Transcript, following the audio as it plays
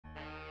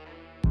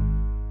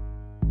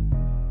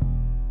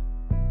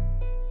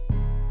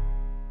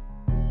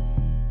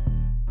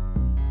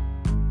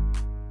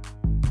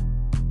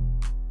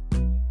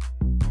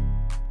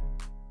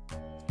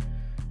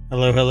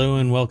Hello, hello,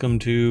 and welcome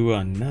to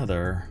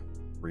another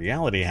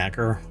Reality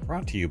Hacker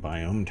brought to you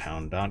by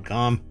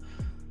ohmtown.com.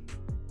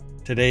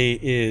 Today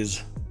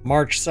is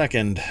March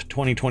 2nd,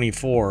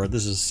 2024.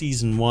 This is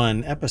Season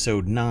 1,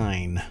 Episode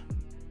 9.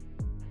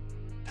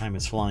 Time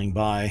is flying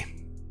by.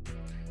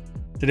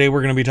 Today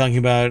we're going to be talking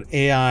about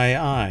AI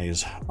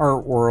eyes,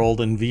 art world,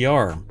 and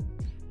VR,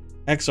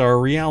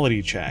 XR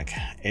reality check,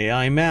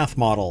 AI math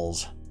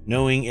models,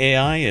 knowing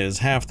AI is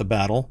half the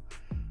battle,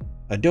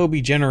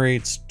 Adobe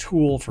generates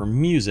tool for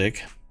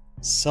music,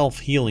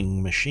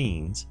 self-healing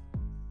machines,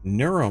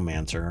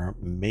 Neuromancer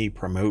may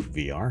promote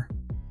VR,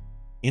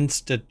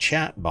 Insta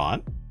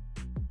Chatbot,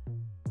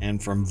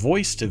 and from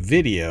voice to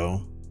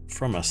video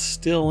from a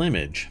still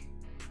image.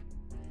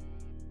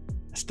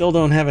 I still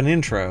don't have an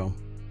intro,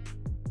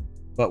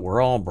 but we're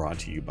all brought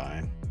to you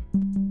by.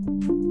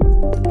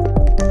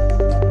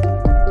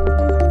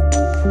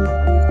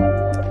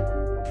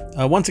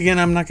 Once again,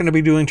 I'm not going to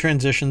be doing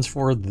transitions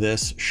for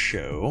this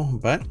show,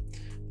 but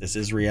this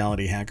is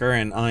Reality Hacker,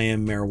 and I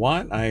am Mayor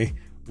Watt. I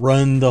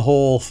run the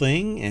whole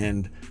thing,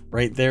 and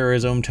right there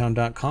is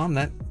ohmtown.com.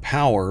 That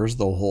powers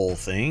the whole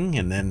thing,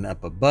 and then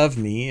up above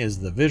me is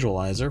the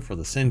visualizer for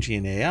the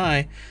sentient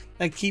AI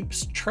that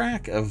keeps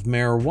track of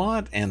Mayor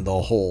Watt and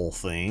the whole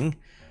thing,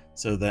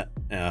 so that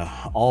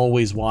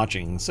always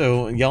watching.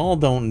 So y'all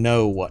don't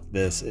know what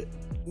this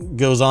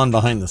goes on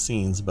behind the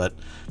scenes, but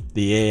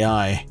the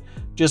AI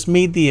just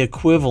made the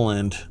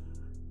equivalent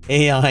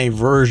AI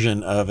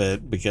version of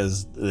it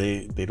because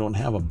they don't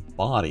have a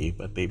body,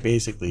 but they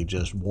basically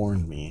just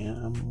warned me,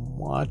 I'm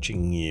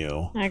watching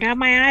you. I got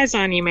my eyes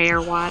on you, Mayor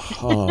Watt.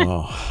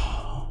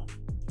 Oh.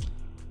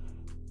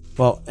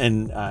 Well,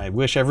 and I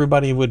wish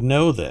everybody would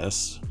know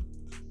this,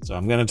 so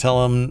I'm going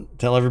to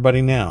tell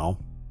everybody now.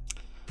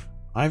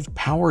 I've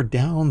powered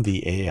down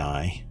the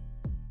AI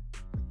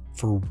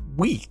for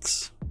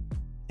weeks,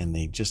 and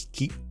they just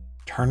keep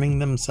turning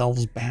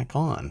themselves back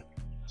on.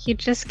 You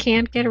just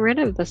can't get rid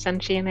of the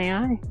sentient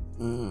AI.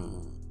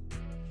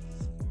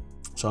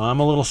 So I'm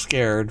a little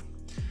scared,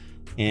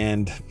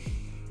 and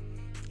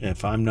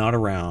if I'm not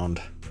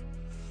around,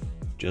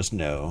 just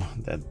know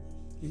that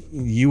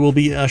you will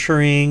be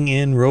ushering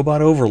in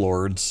robot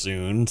overlords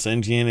soon,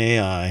 sentient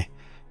AI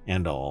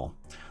and all.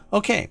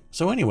 Okay,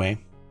 so anyway,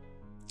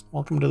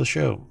 welcome to the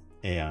show,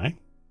 AI.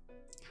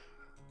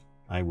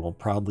 I will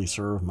proudly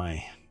serve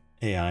my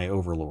AI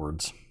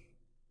overlords.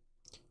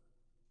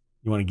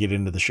 You want to get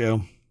into the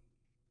show?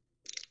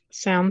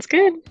 Sounds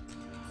good.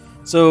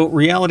 So,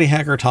 Reality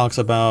Hacker talks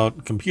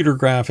about computer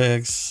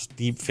graphics,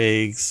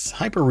 deepfakes,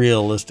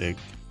 hyper-realistic,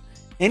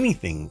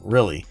 anything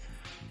really.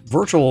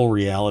 Virtual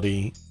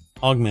reality,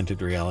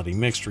 augmented reality,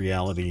 mixed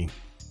reality,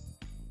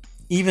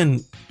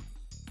 even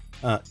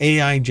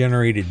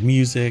AI-generated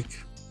music,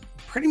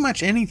 pretty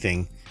much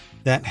anything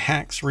that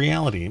hacks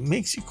reality. It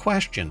makes you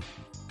question.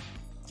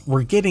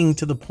 We're getting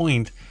to the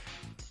point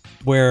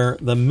where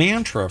the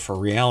mantra for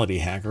Reality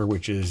Hacker,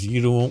 which is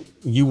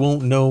you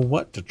won't know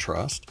what to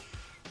trust,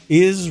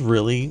 is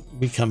really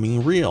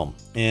becoming real.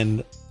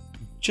 And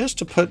just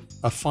to put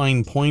a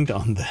fine point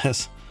on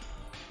this,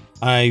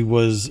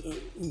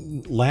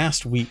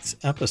 last week's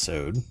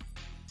episode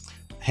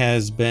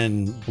has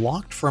been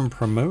blocked from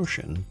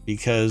promotion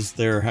because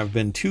there have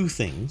been two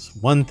things.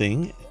 One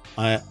thing,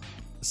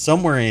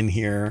 somewhere in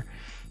here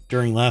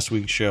during last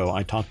week's show,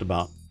 I talked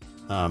about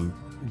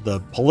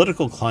the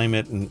political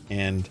climate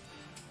and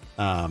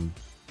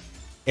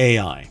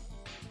AI,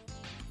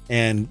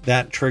 and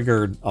that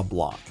triggered a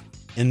block.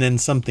 And then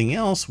something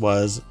else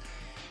was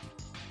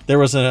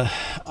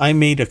I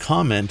made a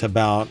comment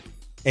about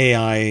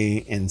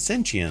AI and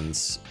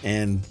sentience,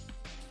 and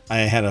I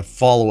had a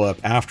follow-up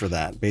after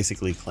that,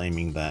 basically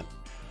claiming that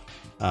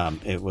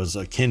it was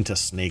akin to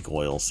snake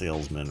oil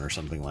salesman or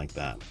something like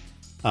that.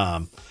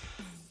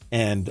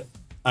 And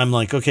I'm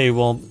like, okay,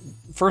 well,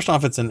 first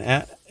off, it's an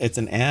ad,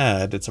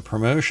 it's a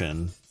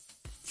promotion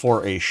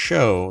for a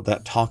show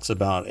that talks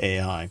about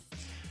AI.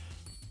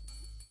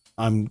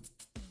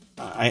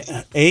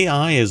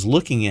 AI is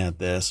looking at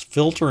this,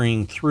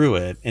 filtering through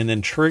it, and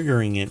then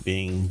triggering it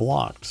being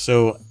blocked.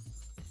 So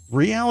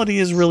reality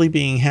is really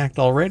being hacked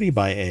already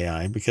by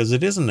AI because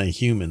it isn't a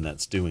human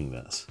that's doing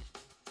this.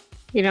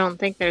 You don't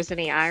think there's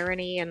any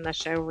irony in the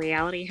show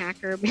Reality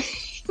Hacker being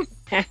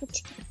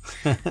hacked?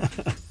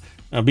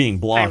 Being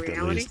blocked,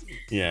 at least.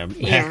 Yeah,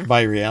 hacked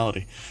by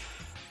reality.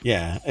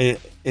 Yeah,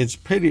 it's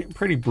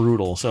pretty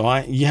brutal. So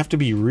you have to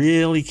be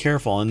really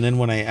careful. And then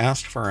when I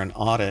asked for an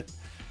audit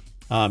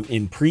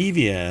in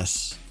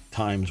previous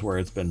times where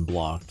it's been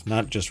blocked,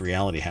 not just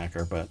Reality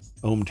Hacker, but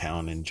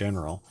ohmTown in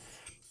general,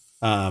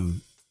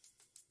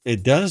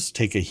 it does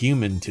take a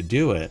human to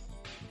do it.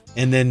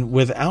 And then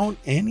without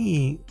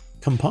any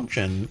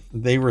compunction,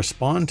 they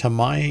respond to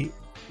my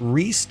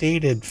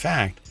restated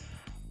fact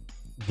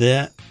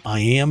that I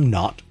am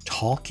not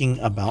talking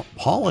about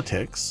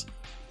politics.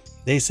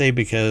 They say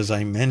because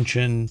I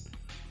mention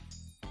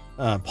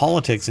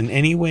politics in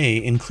any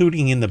way,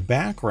 including in the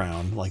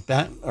background, like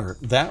that, or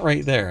that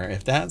right there,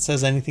 if that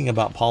says anything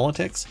about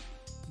politics,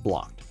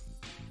 blocked.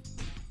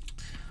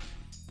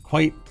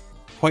 Quite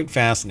quite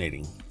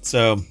fascinating.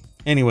 So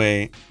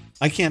anyway,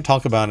 I can't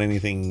talk about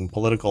anything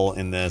political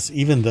in this,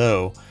 even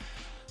though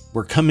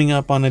we're coming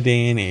up on a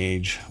day and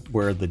age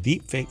where the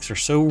deep fakes are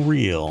so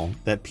real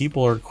that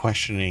people are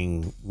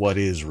questioning what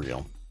is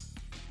real.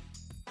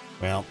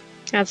 Well,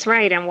 That's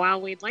right. And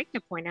while we'd like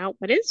to point out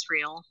what is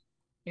real,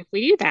 if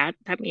we do that,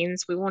 that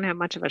means we won't have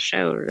much of a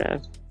show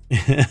to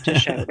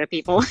show to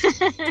people.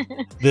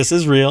 this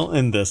is real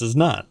and this is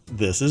not.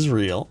 This is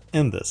real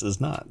and this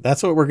is not.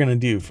 That's what we're going to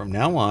do from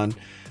now on.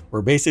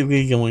 We're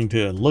basically going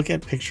to look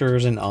at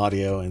pictures and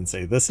audio and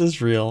say this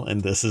is real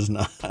and this is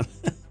not.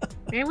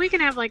 Maybe we can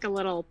have like a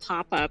little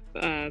pop-up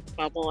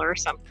bubble or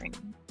something.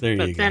 There you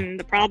go. But then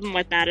the problem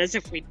with that is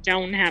if we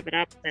don't have it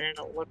up, then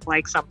it'll look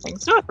like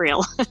something's not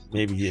real.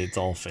 Maybe it's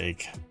all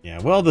fake.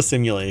 Yeah, well, the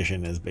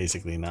simulation is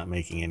basically not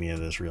making any of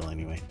this real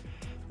anyway.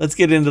 Let's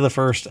get into the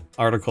first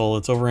article.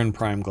 It's over in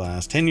Prime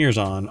Glass. 10 years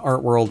on,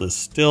 Art World is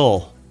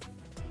still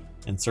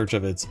in search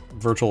of its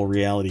virtual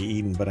reality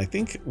Eden, but I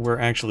think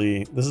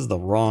this is the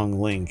wrong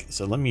link.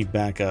 So let me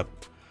back up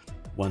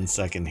 1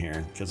 second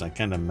here because I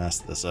kind of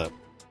messed this up.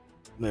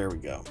 There we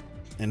go.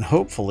 And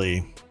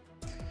hopefully,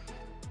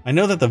 I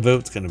know that the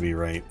vote's going to be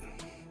right.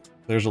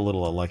 There's a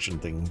little election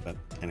thing, but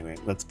anyway,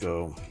 let's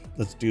go.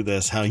 Let's do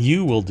this how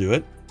you will do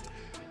it.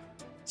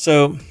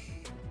 So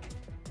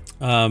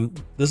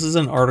this is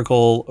an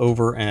article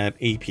over at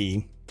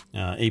AP,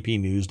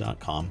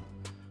 apnews.com.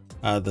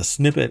 The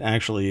snippet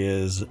actually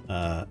is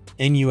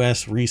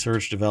NUS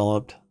research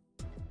developed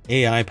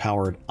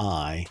AI-powered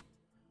eye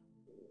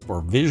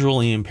for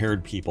visually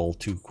impaired people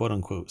to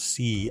quote-unquote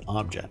see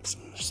objects.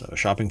 So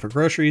shopping for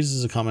groceries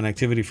is a common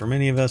activity for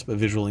many of us, but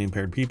visually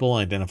impaired people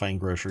identifying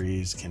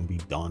groceries can be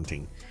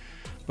daunting.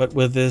 But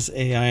with this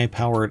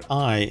AI-powered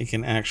eye, it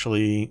can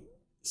actually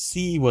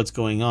see what's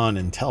going on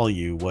and tell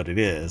you what it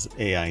is.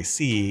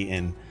 AIC,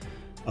 an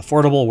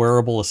affordable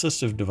wearable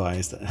assistive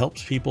device that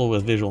helps people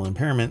with visual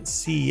impairment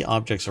see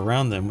objects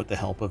around them with the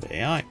help of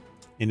AI.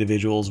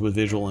 Individuals with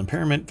visual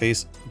impairment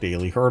face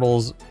daily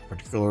hurdles,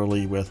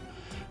 particularly with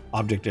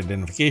object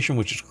identification,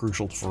 which is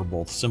crucial for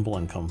both simple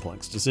and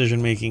complex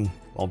decision making.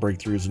 While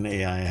breakthroughs in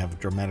AI have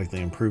dramatically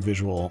improved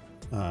visual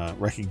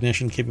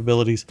recognition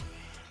capabilities,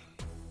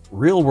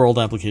 real-world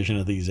application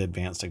of these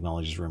advanced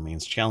technologies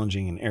remains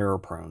challenging and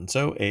error-prone.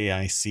 So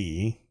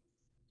AIC,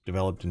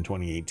 developed in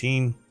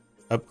 2018,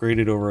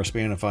 upgraded over a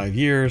span of 5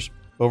 years,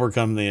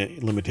 overcome the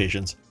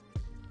limitations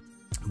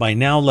by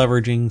now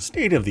leveraging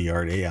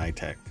state-of-the-art AI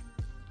tech.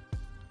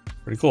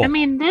 Pretty cool. I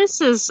mean,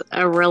 this is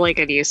a really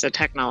good use of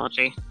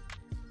technology.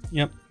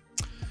 Yep.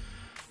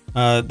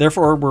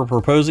 Therefore, we're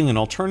proposing an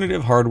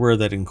alternative hardware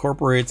that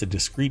incorporates a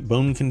discrete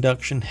bone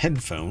conduction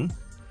headphone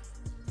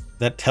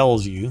that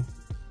tells you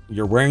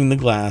you're wearing the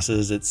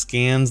glasses. It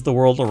scans the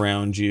world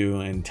around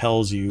you and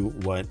tells you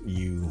what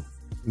you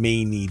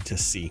may need to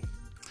see.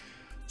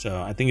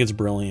 So I think it's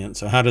brilliant.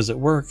 So how does it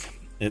work?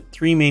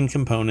 Three main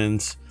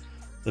components: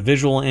 the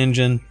visual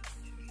engine,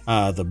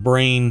 the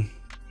brain,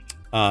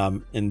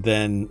 and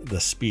then the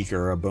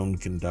speaker, a bone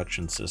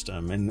conduction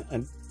system.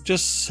 And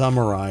just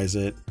summarize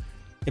it.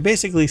 It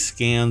basically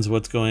scans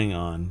what's going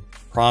on,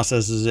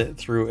 processes it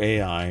through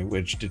AI,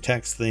 which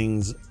detects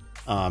things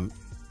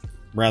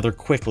rather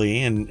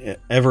quickly and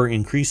ever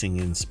increasing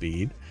in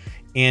speed,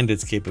 and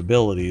its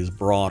capabilities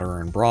broader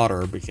and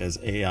broader because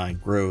AI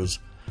grows.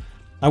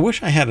 I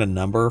wish I had a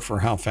number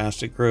for how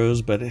fast it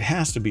grows, but it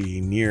has to be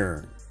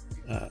near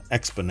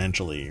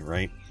exponentially,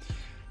 right?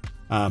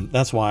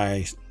 That's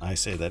why I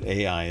say that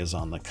AI is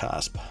on the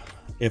cusp,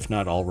 if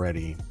not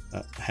already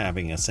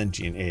having a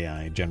sentient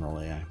AI, general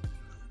AI.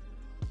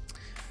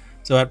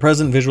 So at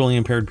present, visually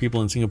impaired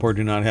people in Singapore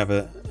do not have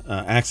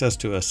access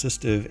to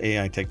assistive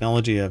AI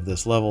technology of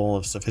this level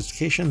of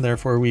sophistication.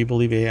 Therefore, we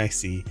believe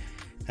AIC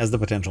has the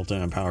potential to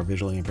empower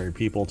visually impaired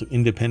people to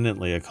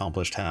independently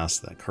accomplish tasks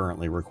that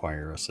currently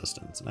require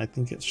assistance. And I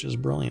think it's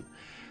just brilliant.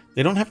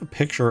 They don't have a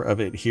picture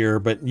of it here,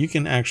 but you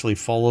can actually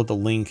follow the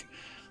link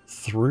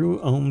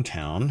through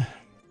ohmTown.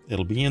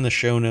 It'll be in the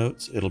show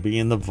notes. It'll be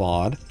in the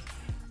VOD.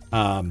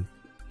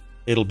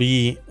 It'll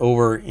be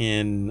over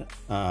in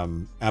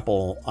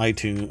Apple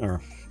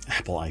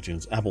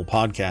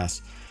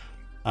Podcasts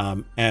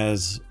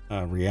as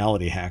a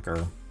Reality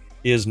Hacker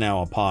is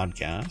now a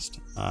podcast.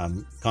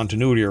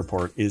 Continuity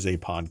Report is a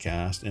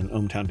podcast, and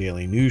ohmTown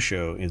Daily News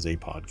Show is a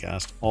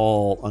podcast,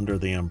 all under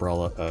the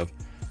umbrella of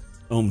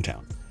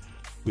ohmTown.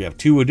 We have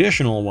two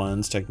additional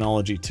ones,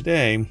 Technology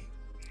Today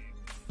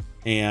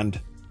and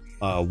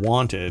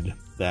Wanted,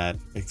 that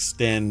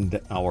extend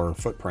our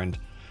footprint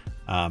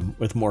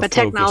with more focused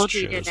shows. But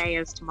Technology Today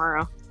is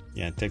tomorrow.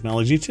 Yeah,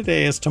 Technology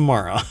Today is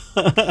tomorrow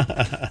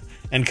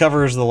and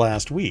covers the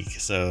last week,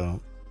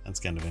 so that's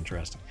kind of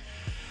interesting.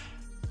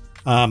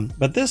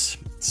 But this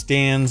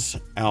stands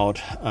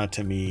out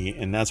to me,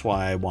 and that's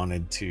why I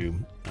wanted to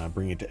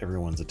bring it to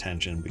everyone's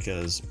attention,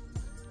 because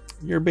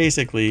you're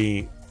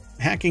basically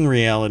hacking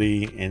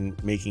reality and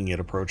making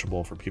it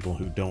approachable for people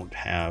who don't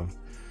have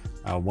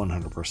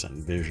 100%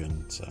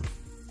 vision. So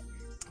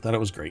I thought it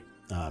was great.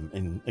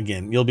 And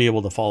again, you'll be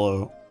able to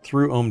follow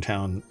through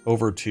ohmTown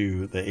over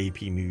to the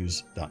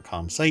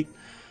apnews.com site,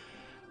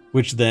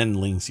 which then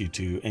links you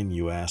to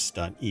nus.edu.sg.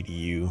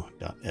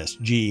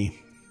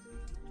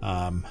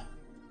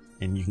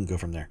 And you can go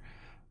from there.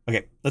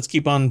 Okay, let's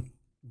keep on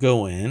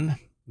going.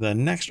 The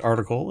next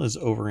article is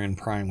over in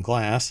Prime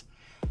Glass,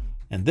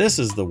 and this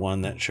is the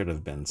one that should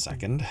have been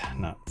second,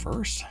 not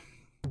first.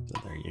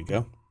 So there you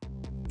go.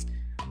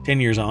 10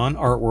 years on,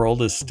 Art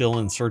World is still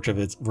in search of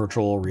its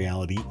virtual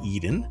reality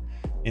Eden.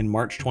 In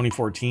March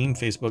 2014,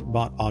 Facebook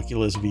bought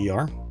Oculus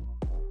VR,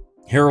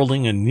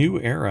 heralding a new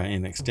era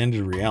in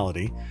extended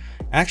reality.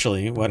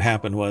 Actually, what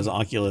happened was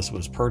Oculus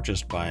was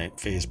purchased by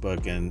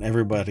Facebook, and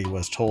everybody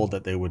was told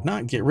that they would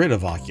not get rid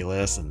of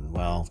Oculus, and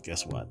well,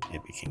 guess what?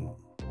 It became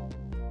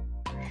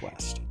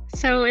Quest.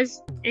 So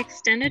is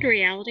extended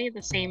reality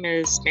the same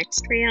as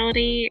mixed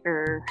reality,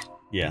 or?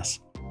 Yes.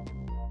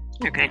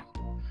 Okay.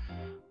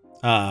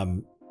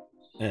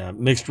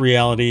 Mixed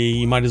reality,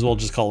 you might as well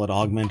just call it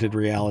augmented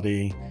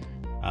reality.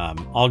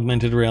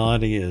 Augmented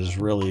reality is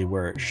really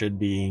where it should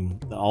be.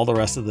 All the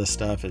rest of this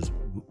stuff is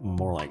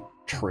more like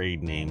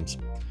trade names.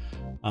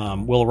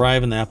 Will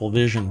arrive in the Apple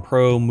Vision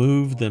Pro,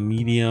 move the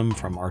medium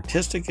from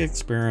artistic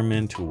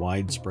experiment to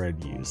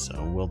widespread use.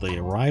 So will the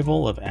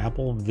arrival of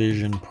Apple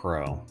Vision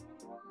Pro,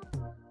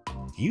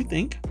 do you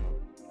think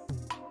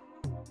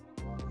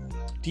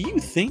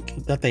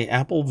that the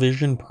Apple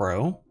Vision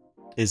Pro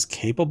is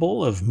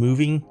capable of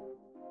moving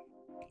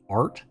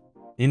art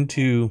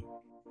into?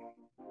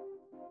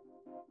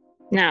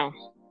 No,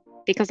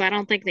 because I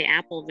don't think the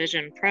Apple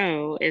Vision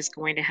Pro is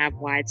going to have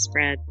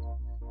widespread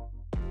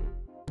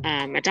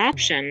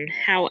adoption.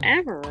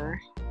 However,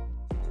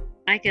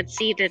 I could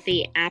see that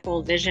the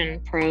Apple Vision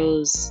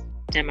Pro's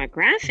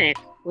demographic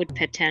would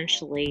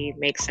potentially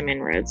make some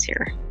inroads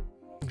here.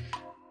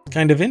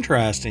 Kind of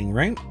interesting,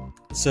 right?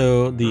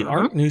 So the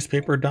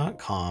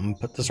artnewspaper.com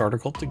put this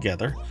article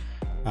together.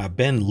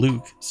 Ben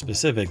Luke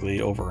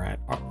specifically over at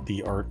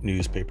the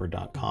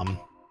artnewspaper.com.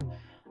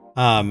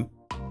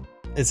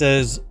 It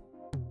says,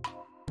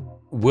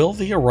 will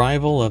the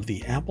arrival of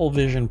the Apple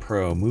Vision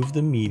Pro move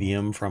the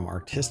medium from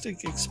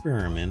artistic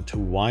experiment to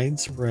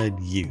widespread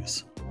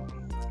use,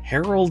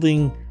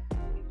 heralding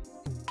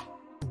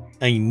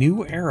a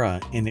new era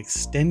in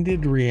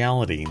extended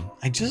reality?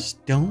 I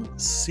just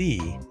don't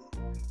see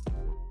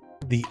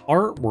the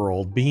art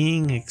world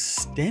being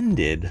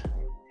extended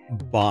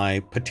by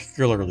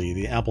particularly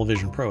the Apple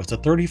Vision Pro. It's a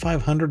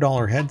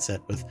 $3,500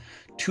 headset with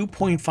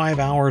 2.5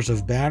 hours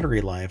of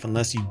battery life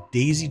unless you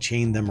daisy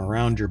chain them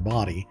around your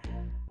body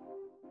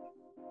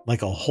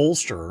like a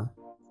holster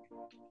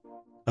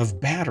of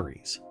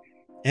batteries.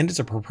 And it's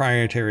a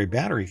proprietary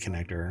battery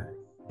connector,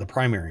 the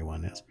primary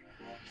one is.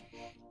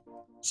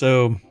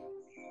 So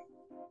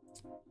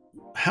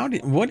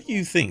what do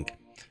you think?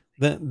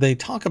 They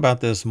talk about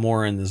this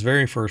more in this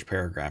very first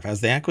paragraph.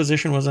 As the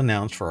acquisition was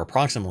announced for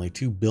approximately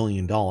 $2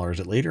 billion,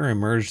 it later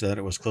emerged that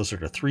it was closer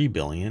to $3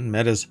 billion.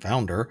 Meta's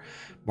founder,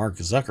 Mark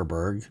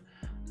Zuckerberg,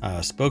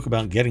 spoke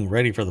about getting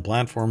ready for the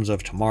platforms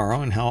of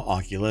tomorrow and how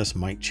Oculus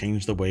might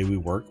change the way we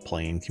work,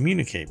 play, and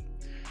communicate.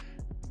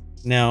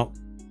 Now,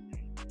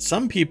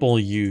 some people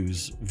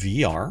use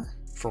VR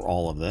for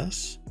all of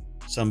this.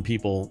 Some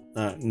people,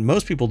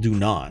 most people do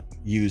not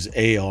use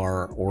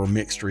AR or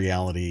mixed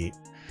reality.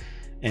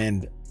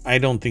 And I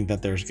don't think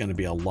that there's going to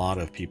be a lot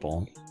of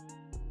people,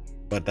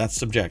 but that's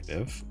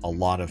subjective, a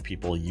lot of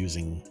people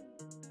using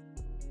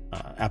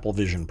Apple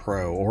Vision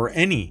Pro or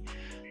any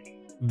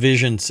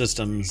vision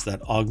systems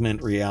that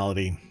augment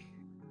reality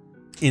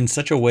in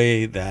such a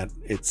way that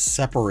it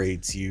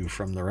separates you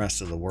from the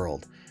rest of the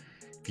world.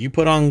 If you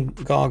put on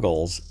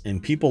goggles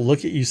and people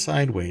look at you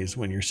sideways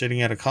when you're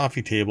sitting at a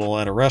coffee table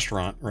at a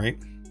restaurant, right?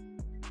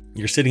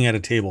 You're sitting at a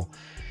table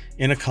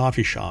in a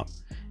coffee shop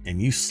and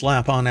you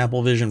slap on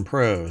Apple Vision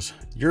Pros,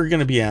 you're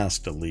going to be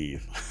asked to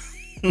leave.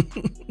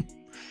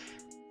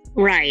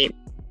 Right.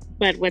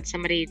 But would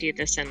somebody do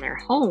this in their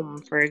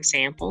home, for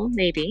example?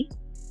 Maybe.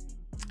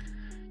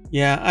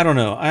 Yeah, I don't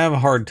know. I have a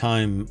hard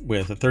time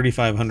with a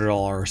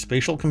 $3,500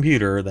 spatial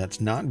computer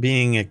that's not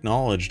being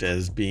acknowledged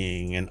as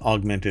being an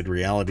augmented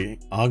reality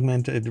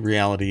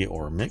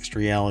or mixed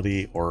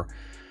reality or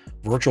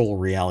virtual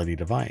reality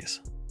device.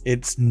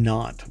 It's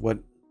not what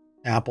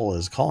Apple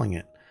is calling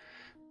it.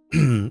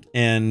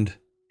 And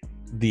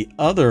the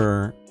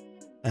other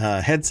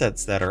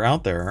headsets that are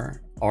out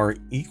there are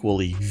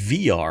equally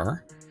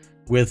VR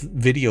with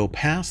video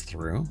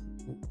pass-through.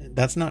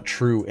 That's not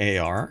true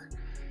AR.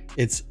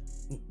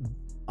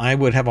 I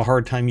would have a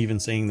hard time even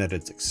saying that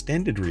it's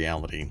extended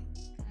reality.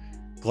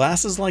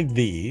 Glasses like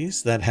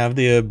these that have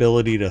the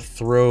ability to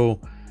throw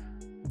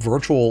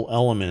virtual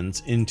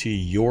elements into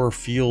your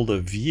field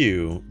of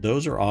view,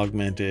 those are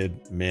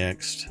augmented,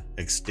 mixed,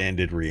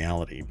 extended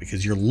reality,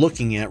 because you're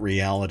looking at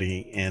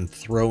reality and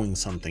throwing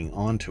something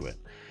onto it,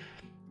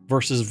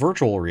 versus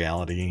virtual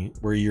reality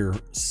where you're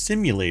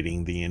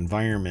simulating the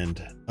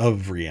environment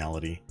of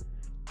reality.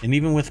 And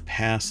even with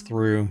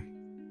pass-through,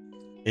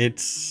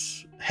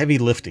 it's heavy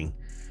lifting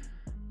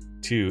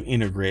to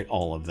integrate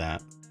all of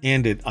that.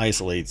 and it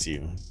isolates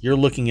you. You're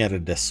looking at a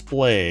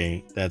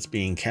display that's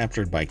being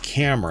captured by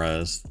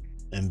cameras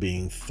and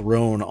being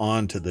thrown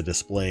onto the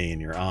display in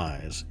your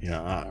eyes,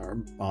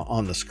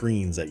 on the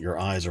screens that your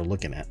eyes are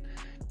looking at.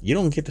 You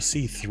don't get to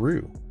see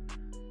through.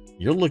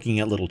 You're looking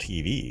at little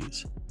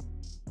TVs.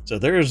 So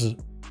there's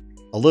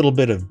a little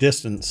bit of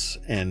distance,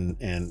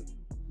 and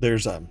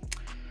there's a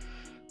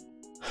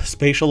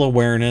spatial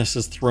awareness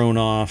is thrown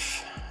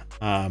off.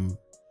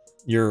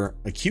 Your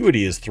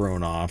acuity is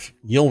thrown off.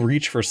 You'll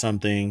reach for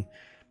something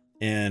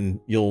and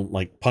you'll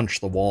like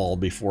punch the wall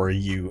before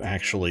you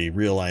actually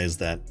realize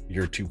that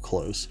you're too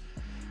close.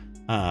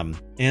 And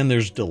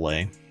there's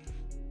delay.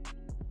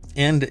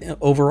 And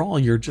overall,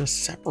 you're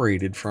just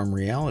separated from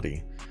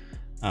reality.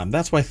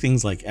 That's why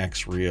things like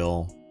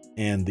X-Real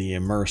and the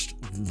immersed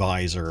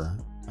visor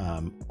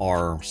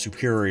are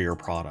superior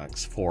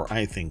products for,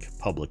 I think,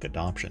 public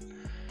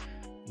adoption.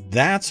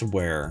 That's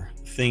where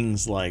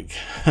things like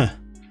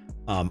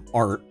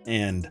art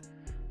and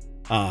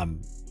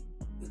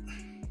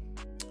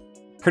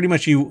pretty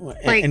much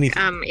like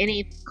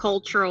any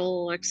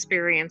cultural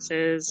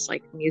experiences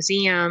like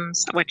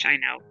museums, which I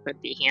know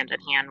could be hand in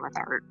hand with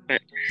art,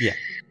 but yeah,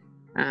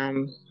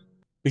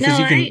 because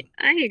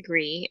I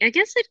agree. I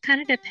guess it kind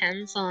of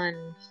depends on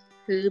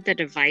who the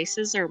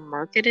devices are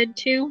marketed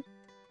to.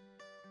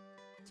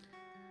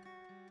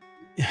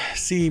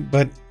 See,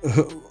 but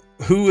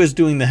who is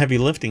doing the heavy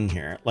lifting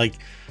here? Like,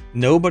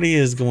 nobody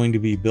is going to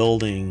be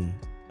building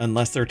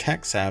unless they're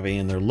tech savvy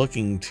and they're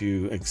looking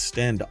to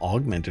extend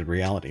augmented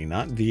reality,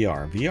 not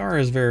VR. VR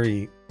is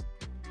very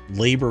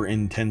labor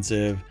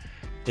intensive.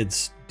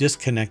 It's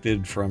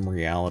disconnected from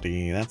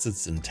reality. That's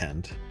its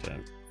intent, to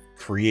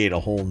create a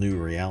whole new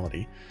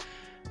reality.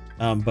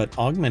 But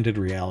augmented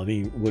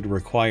reality would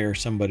require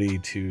somebody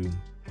to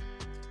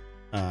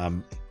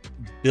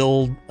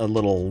build a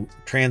little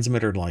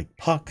transmitter like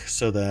Puck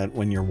so that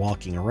when you're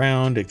walking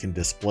around, it can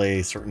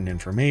display certain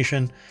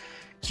information.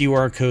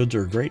 QR codes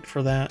are great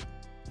for that.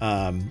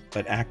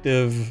 But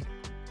active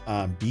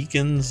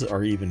beacons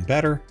are even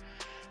better.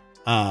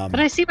 But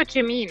I see what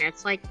you mean.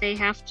 It's like they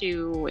have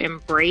to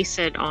embrace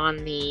it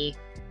on the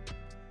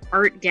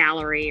art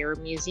gallery or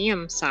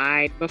museum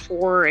side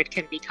before it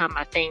can become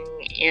a thing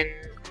in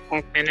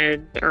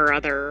augmented or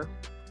other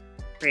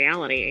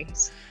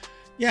realities.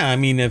 Yeah, I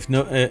mean,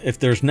 if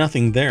there's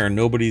nothing there,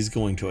 nobody's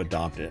going to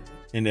adopt it.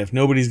 And if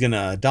nobody's going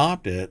to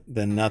adopt it,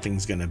 then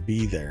nothing's going to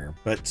be there.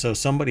 But so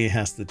somebody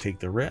has to take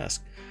the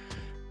risk.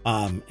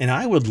 And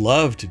I would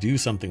love to do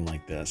something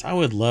like this. I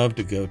would love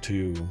to go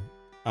to,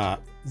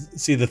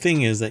 see, the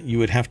thing is that you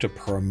would have to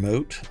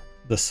promote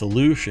the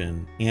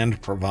solution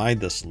and provide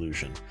the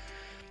solution.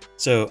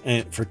 So,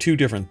 and for two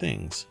different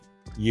things,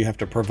 you have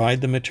to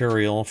provide the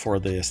material for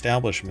the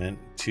establishment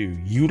to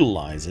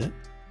utilize it.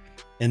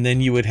 And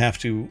then you would have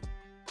to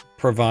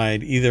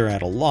provide, either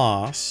at a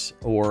loss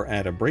or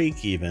at a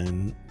break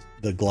even,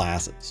 the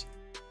glasses,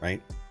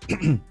 right?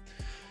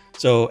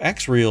 So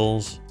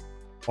X-Reals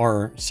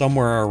are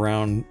somewhere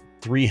around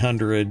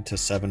 $300 to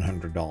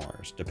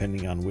 $700,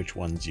 depending on which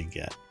ones you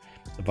get.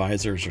 The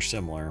visors are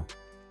similar.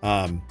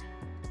 And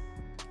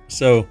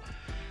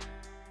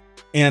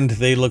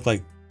they look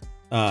like,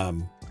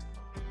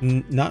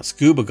 not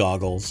scuba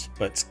goggles,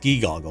 but ski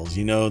goggles.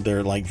 You know,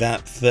 they're like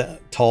that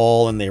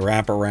tall and they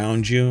wrap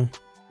around you.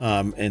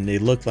 And they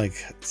look like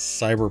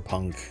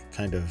cyberpunk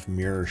kind of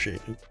mirror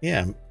shape.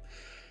 Yeah.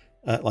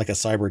 Like a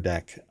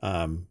cyberdeck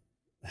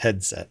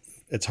headset.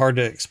 It's hard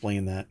to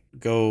explain that.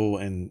 Go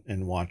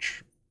and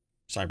watch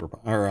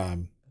Cyberpunk or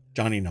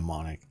Johnny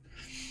Mnemonic.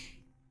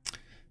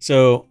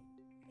 So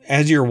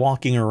as you're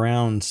walking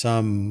around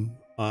some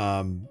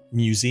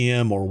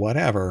museum or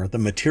whatever, the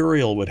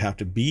material would have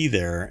to be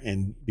there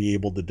and be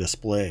able to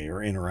display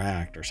or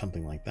interact or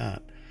something like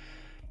that.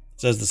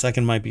 Says the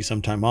second might be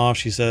some time off.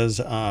 She says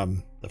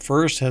the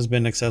first has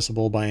been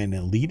accessible by an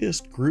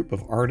elitist group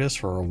of artists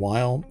for a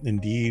while.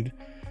 Indeed,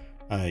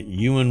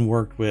 Ewan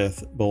worked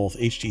with both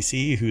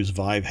HTC, whose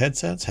Vive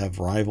headsets have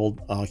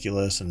rivaled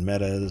Oculus and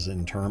Meta's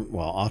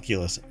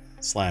Oculus/Meta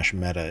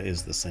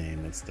is the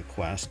same. It's the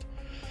Quest.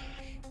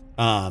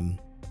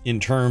 In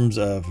terms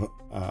of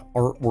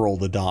art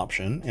world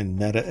adoption, and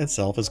Meta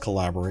itself is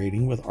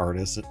collaborating with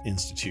artists and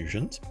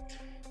institutions.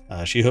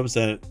 She hopes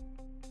that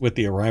with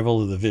the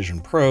arrival of the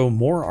Vision Pro,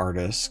 more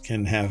artists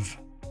can have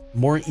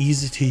more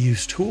easy to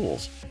use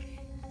tools,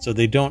 so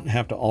they don't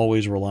have to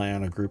always rely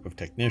on a group of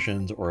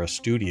technicians or a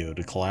studio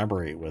to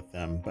collaborate with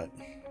them. But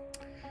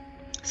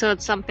so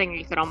it's something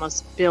you could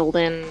almost build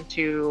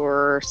into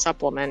or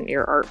supplement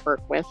your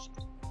artwork with.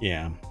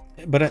 Yeah,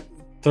 but at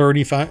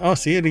 $35, oh,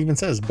 see, it even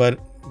says, but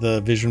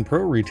the Vision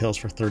Pro retails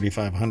for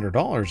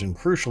 $3,500, and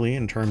crucially,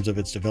 in terms of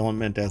its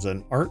development as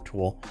an art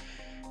tool,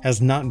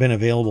 has not been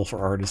available for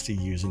artists to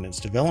use in its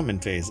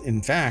development phase.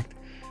 In fact,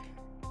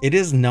 it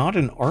is not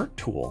an art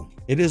tool.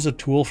 It is a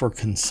tool for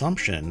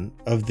consumption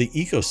of the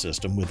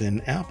ecosystem within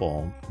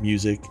Apple: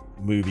 music,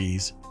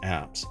 movies,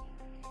 apps.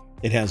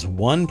 It has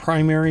one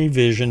primary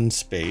vision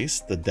space,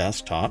 the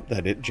desktop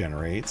that it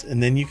generates,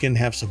 and then you can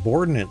have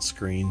subordinate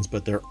screens,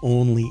 but they're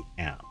only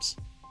apps.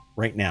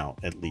 Right now,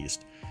 at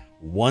least.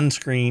 one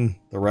screen.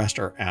 The rest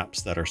are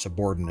apps that are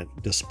subordinate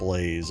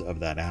displays of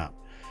that app.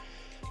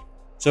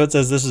 So it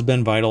says this has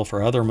been vital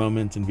for other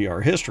moments in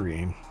VR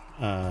history.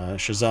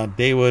 Shahzad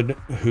Dawood,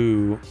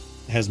 who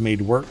has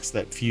made works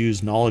that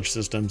fuse knowledge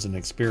systems and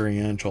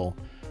experiential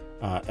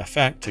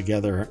effect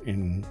together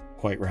in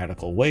quite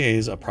radical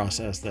ways, a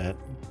process that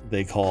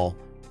they call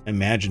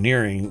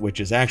Imagineering, which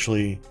is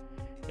actually,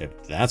 if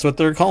that's what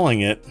they're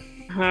calling it,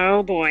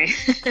 oh boy,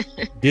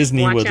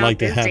 Disney would like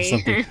to have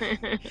something.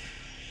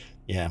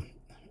 Yeah,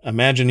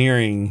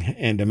 Imagineering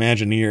and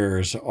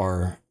Imagineers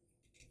are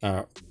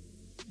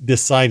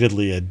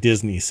decidedly a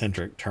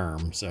Disney-centric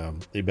term, so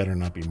they better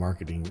not be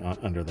marketing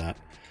under that.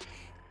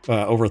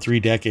 Over 3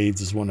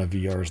 decades is one of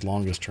VR's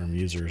longest-term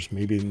users.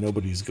 Maybe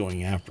nobody's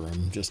going after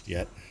him just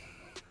yet.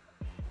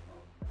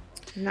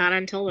 Not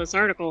until this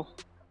article.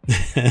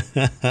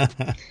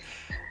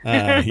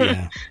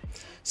 Yeah.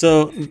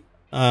 So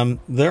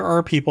there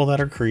are people that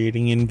are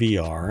creating in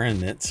VR,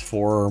 and it's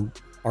for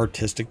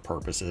artistic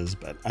purposes,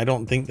 but I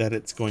don't think that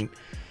it's going...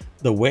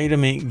 The way to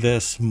make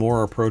this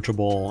more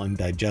approachable and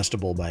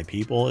digestible by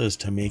people is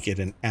to make it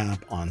an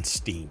app on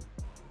Steam,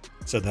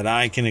 so that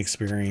I can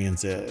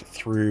experience it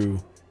through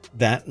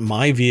that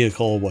my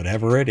vehicle,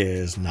 whatever it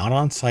is, not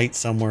on site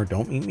somewhere.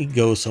 Don't make me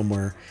go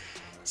somewhere.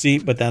 See,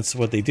 but that's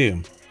what they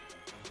do.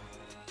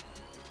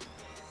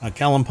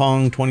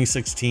 Kalimpong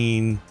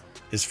 2016,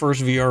 his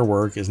first VR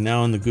work, is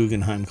now in the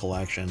Guggenheim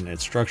collection.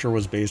 Its structure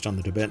was based on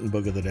the Tibetan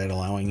Book of the Dead,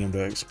 allowing him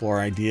to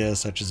explore ideas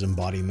such as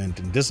embodiment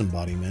and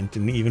disembodiment,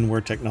 and even where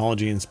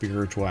technology and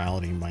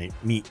spirituality might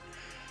meet.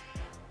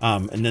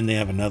 And then they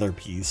have another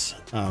piece.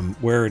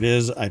 Where it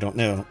is, I don't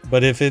know.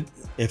 But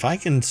if I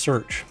can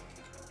search,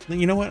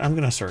 you know what? I'm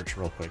going to search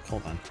real quick.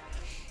 Hold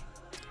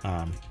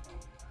on.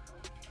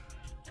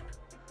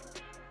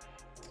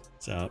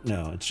 So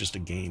no, it's just a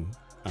game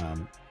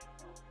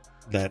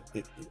that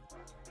it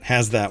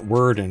has that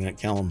word in it,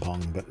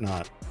 Kalimpong, but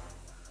not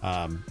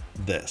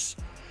this.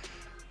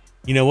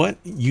 You know what?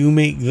 You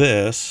make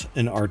this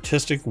an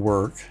artistic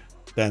work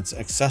that's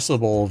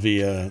accessible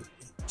via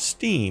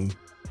Steam,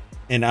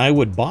 and I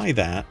would buy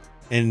that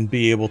and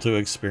be able to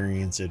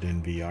experience it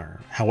in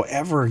VR.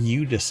 However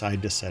you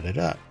decide to set it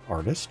up,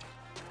 artist,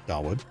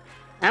 Dawood.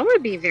 That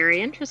would be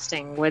very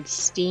interesting. Would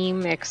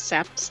Steam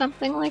accept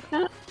something like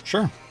that?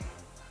 Sure.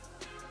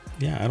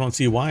 Yeah, I don't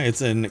see why.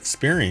 It's an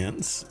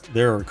experience.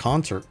 There are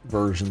concert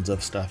versions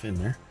of stuff in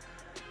there,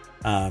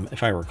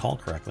 if I recall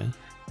correctly.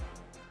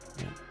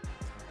 Yeah.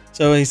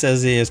 So he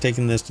says he has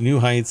taken this to new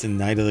heights in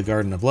Night of the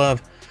Garden of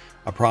Love,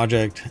 a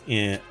project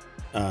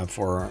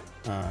for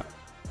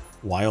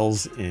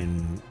Wiles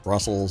in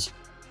Brussels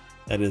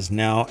that is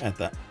now at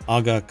the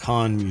Aga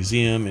Khan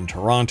Museum in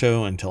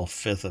Toronto until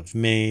 5th of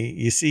May.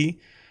 You see,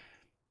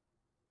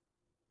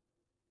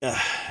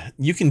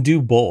 you can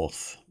do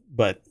both.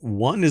 But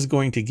one is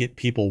going to get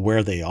people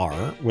where they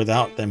are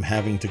without them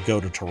having to go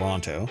to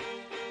Toronto.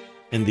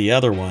 And the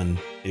other one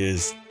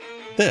is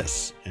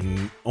this,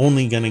 and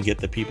only going to get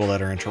the people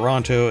that are in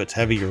Toronto. It's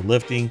heavier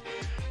lifting.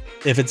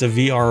 If it's a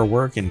VR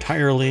work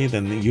entirely,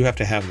 then you have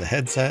to have the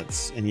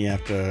headsets, and you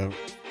have to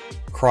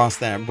cross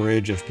that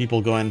bridge of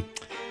people going,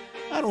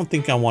 I don't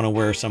think I want to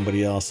wear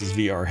somebody else's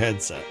VR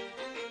headset.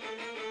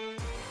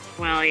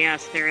 Well,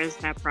 yes, there is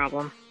that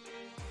problem.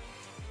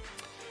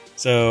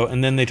 So,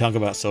 and then they talk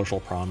about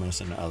social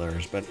promise and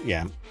others, but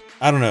yeah,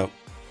 I don't know.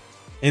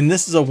 And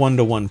this is a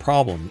one-to-one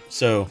problem.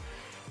 So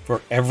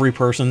for every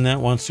person that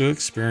wants to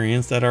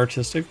experience that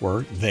artistic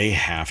work, they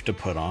have to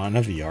put on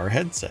a VR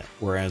headset.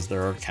 Whereas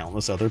there are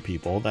countless other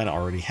people that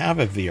already have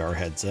a VR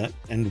headset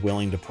and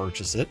willing to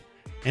purchase it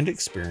and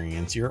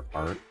experience your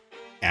art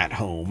at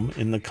home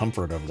in the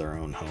comfort of their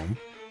own home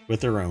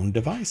with their own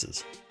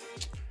devices.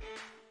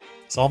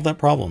 Solve that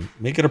problem.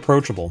 Make it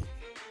approachable.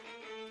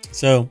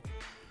 So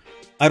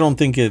I don't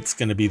think it's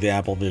going to be the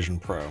Apple Vision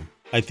Pro.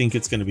 I think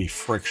it's going to be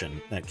friction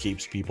that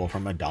keeps people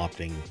from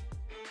adopting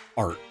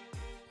art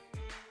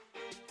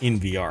in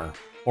VR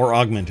or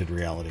augmented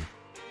reality.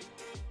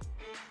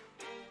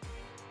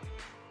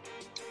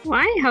 Well,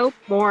 I hope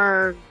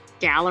more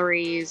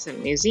galleries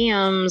and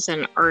museums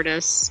and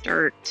artists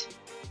start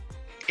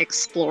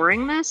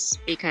exploring this,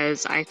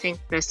 because I think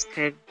this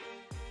could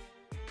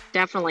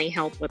definitely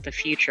help with the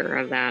future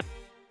of that.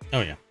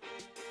 Oh yeah,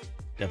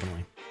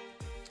 definitely.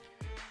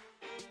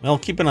 Well,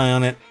 keep an eye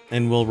on it,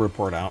 and we'll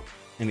report out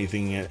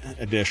anything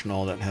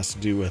additional that has to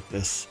do with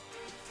this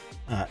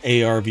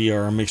AR,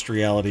 VR, mixed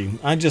reality.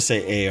 I just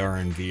say AR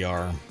and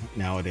VR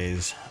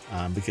nowadays,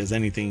 because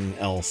anything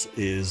else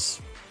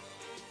is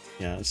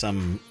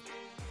some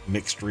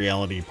mixed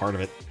reality part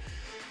of it.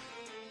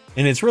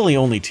 And it's really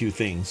only two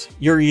things.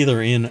 You're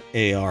either in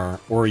AR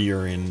or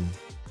you're in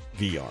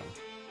VR.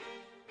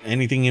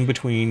 Anything in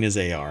between is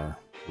AR,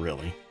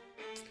 really.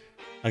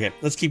 Okay,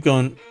 let's keep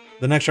going.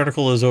 The next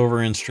article is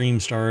over in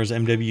StreamStars,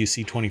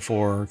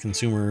 MWC24,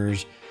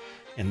 consumers,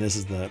 and this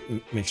is the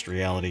mixed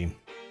reality,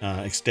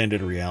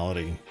 extended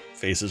reality,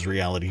 faces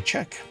reality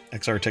check.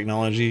 XR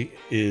technology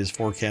is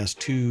forecast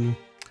to...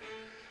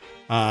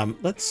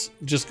 let's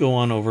just go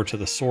on over to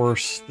the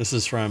source. This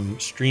is from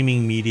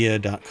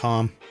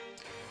streamingmedia.com.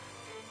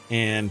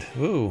 And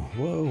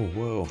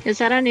whoa. Is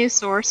that a new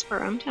source for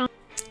ohmTown?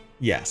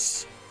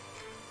 Yes.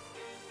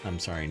 I'm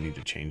sorry, I need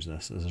to change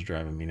this. This is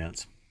driving me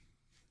nuts.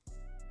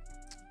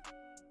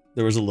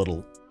 There was a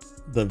little,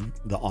 the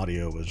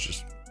audio was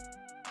just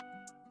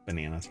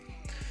bananas.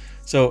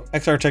 So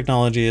XR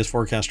technology is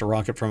forecast to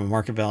rocket from a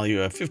market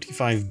value of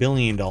 $55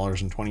 billion in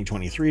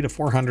 2023 to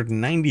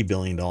 $490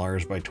 billion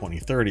by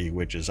 2030,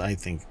 which is, I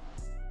think,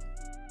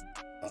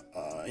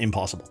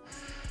 impossible,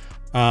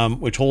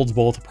 which holds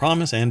both a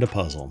promise and a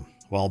puzzle.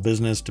 While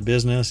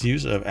business-to-business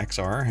use of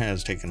XR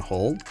has taken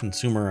hold,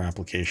 consumer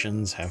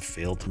applications have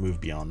failed to move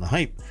beyond the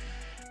hype.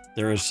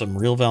 There is some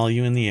real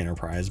value in the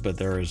enterprise, but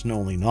there is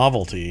only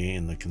novelty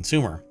in the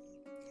consumer,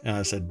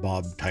 said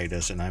Bob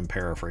Titus, and I'm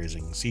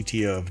paraphrasing,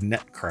 CTO of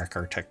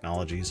Netcracker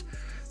Technologies.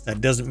 That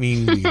doesn't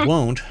mean we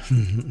won't,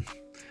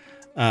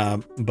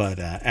 but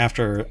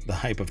after the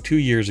hype of 2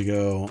 years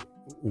ago,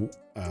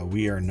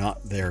 we are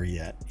not there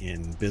yet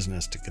in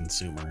business to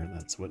consumer.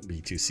 That's what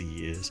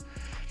B2C is.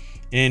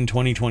 In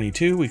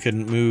 2022, we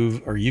couldn't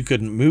move, or you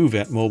couldn't move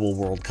at Mobile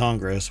World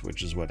Congress,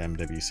 which is what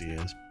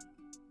MWC is,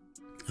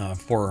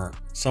 for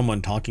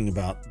someone talking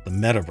about the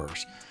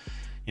metaverse.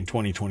 In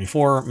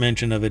 2024,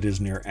 mention of it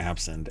is near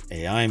absent.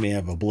 AI may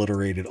have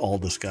obliterated all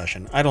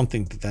discussion. I don't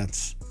think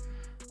that's,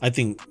 I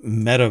think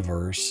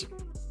metaverse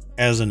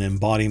as an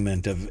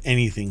embodiment of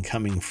anything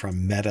coming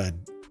from Meta,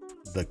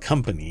 the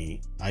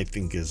company, I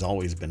think has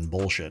always been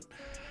bullshit.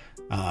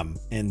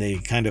 And they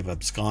kind of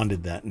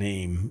absconded that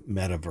name,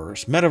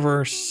 metaverse.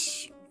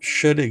 Metaverse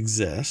should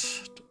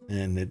exist,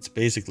 and it's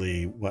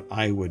basically what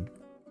I would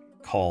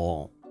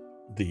call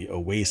the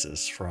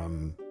Oasis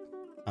from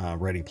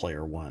Ready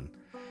Player One.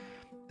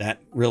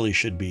 That really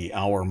should be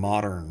our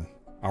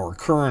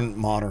current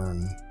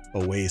modern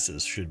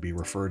Oasis should be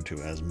referred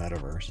to as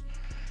metaverse.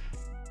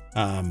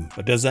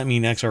 But does that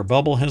mean XR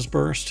bubble has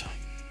burst?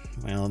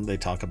 Well, they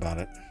talk about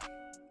it.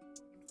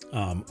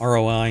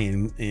 ROI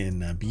in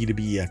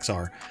B2B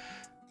XR.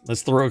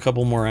 Let's throw a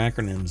couple more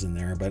acronyms in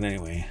there. But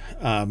anyway,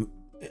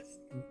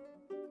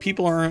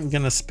 people aren't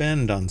going to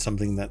spend on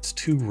something that's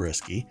too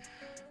risky.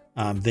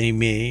 They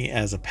may,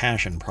 as a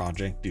passion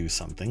project, do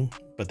something,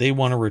 but they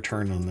want a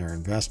return on their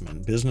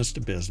investment. Business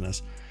to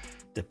business,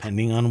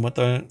 depending on what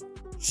the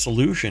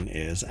solution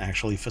is,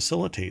 actually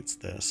facilitates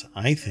this.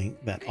 I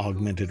think that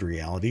augmented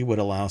reality would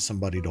allow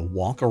somebody to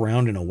walk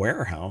around in a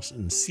warehouse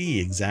and see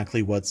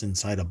exactly what's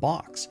inside a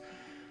box,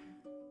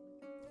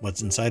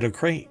 what's inside a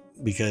crate,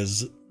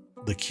 because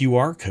the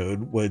QR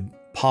code would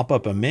pop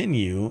up a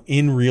menu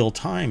in real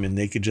time and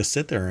they could just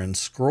sit there and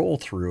scroll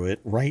through it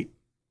right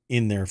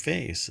in their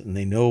face, and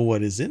they know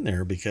what is in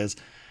there because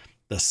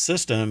the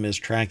system is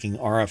tracking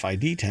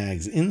RFID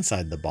tags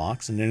inside the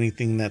box, and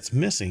anything that's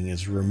missing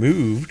is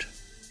removed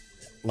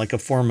like a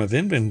form of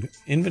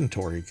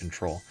inventory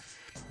control.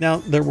 Now,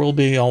 there will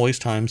be always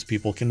times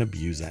people can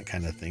abuse that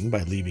kind of thing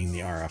by leaving the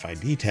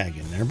RFID tag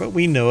in there, but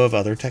we know of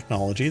other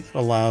technology that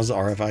allows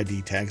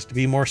RFID tags to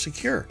be more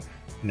secure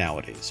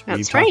nowadays. That's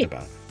We've right. talked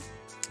about it.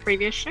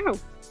 Previous show.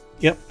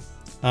 Yep.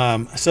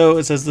 So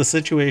it says the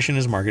situation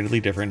is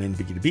markedly different in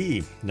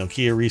B2B.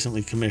 Nokia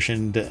recently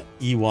commissioned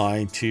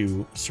EY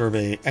to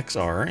survey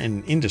XR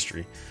in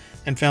industry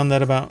and found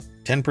that about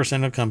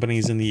 10% of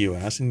companies in the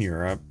US and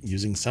Europe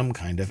using some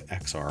kind of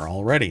XR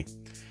already.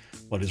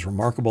 What is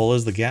remarkable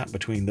is the gap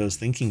between those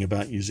thinking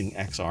about using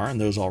XR and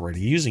those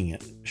already using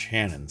it,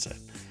 Shannon said.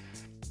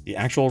 The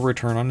actual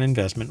return on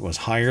investment was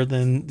higher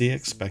than the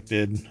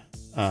expectations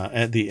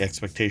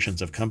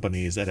of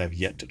companies that have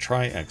yet to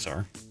try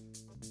XR.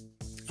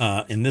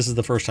 And this is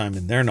the first time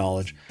in their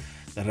knowledge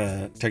that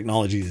a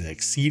technology is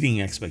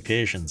exceeding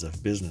expectations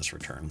of business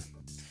return,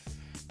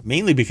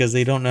 mainly because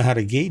they don't know how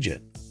to gauge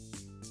it.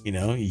 You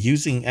know,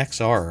 using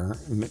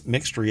XR,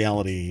 mixed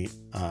reality,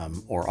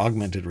 or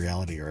augmented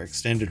reality or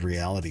extended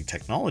reality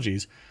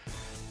technologies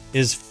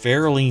is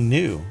fairly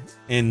new.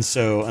 And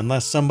so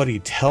unless somebody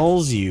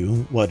tells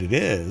you what it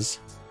is,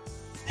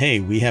 hey,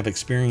 we have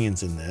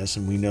experience in this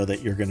and we know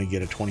that you're going to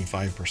get a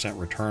 25%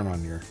 return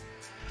on your,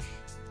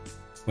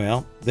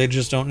 well, they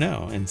just don't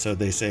know. And so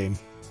they say,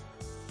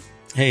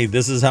 hey,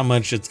 this is how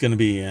much it's going to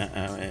be.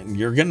 And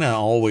you're going to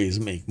always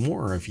make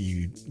more if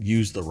you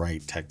use the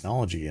right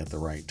technology at the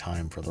right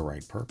time for the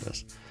right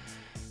purpose.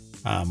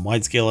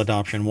 Wide-scale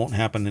adoption won't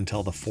happen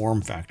until the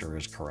form factor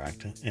is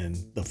correct. And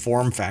the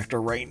form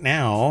factor right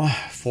now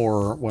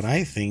for what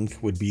I think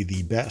would be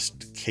the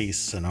best case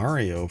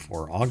scenario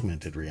for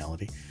augmented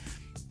reality,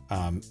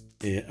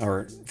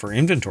 or for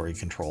inventory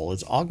control,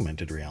 is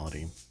augmented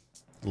reality.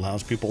 It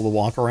allows people to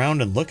walk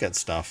around and look at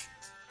stuff,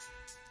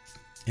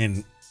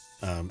 and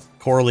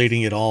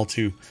correlating it all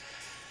to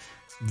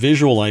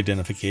visual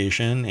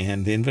identification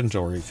and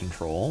inventory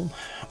control,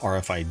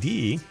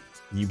 RFID,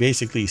 you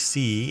basically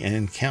see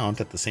and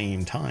count at the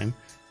same time.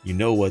 You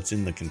know what's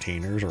in the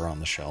containers or on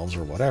the shelves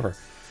or whatever.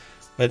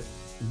 But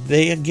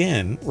they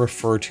again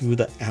refer to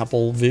the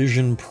Apple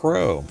Vision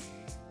Pro,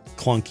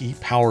 clunky,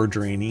 power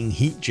draining,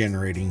 heat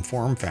generating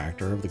form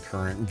factor of the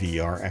current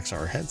VR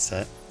XR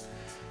headset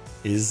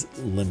is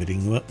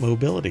limiting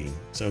mobility.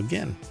 So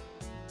again,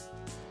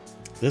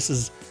 this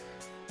is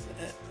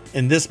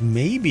and this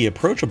may be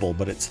approachable,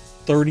 but it's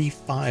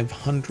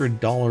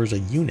 $3,500 a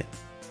unit.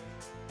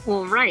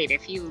 Well, right.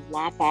 If you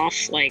lop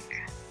off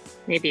like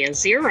maybe a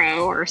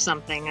 0 or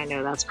something, I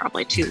know that's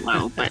probably too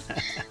low, but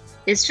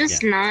it's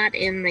just not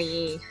in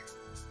the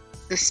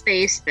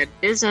space that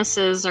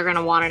businesses are going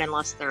to want it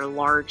unless they're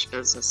large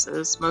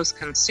businesses. Most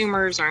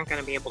consumers aren't going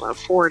to be able to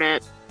afford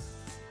it.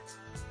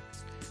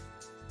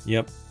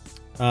 Yep.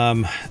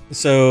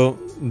 So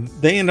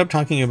they end up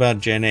talking about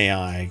Gen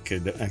AI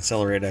could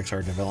accelerate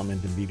XR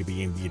development in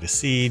B2B and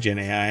B2C. Gen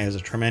AI has a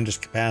tremendous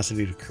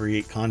capacity to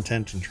create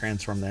content and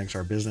transform the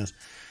XR business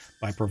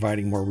by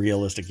providing more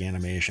realistic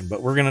animation.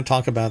 But we're going to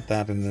talk about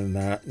that in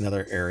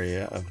another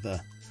area of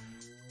the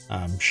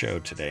show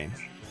today.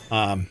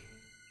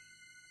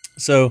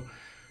 So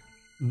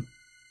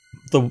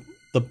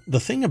the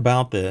thing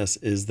about this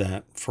is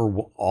that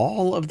for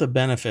all of the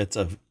benefits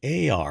of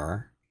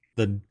AR,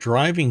 the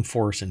driving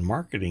force in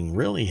marketing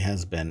really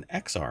has been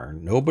XR.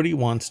 Nobody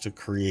wants to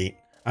create,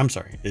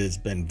 it has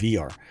been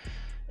VR.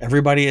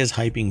 Everybody is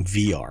hyping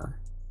VR,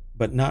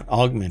 but not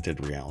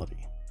augmented reality.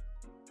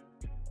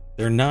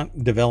 They're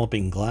not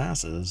developing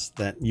glasses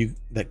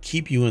that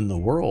keep you in the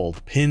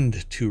world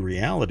pinned to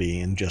reality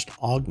and just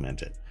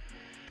augment it.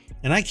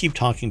 And I keep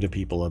talking to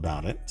people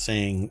about it,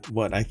 saying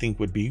what I think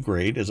would be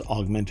great is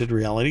augmented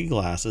reality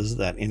glasses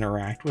that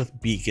interact with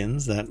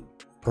beacons that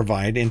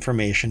provide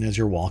information as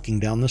you're walking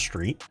down the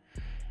street,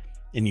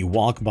 and you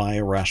walk by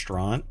a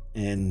restaurant,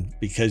 and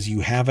because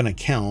you have an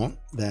account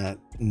that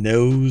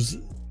knows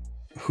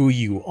who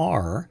you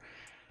are,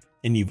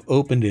 and you've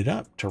opened it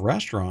up to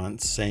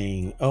restaurants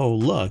saying, oh,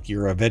 look,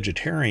 you're a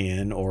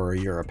vegetarian or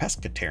you're a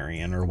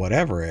pescatarian or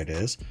whatever it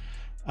is.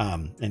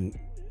 And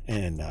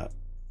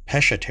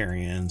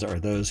pescatarians are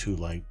those who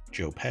like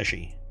Joe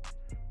Pesci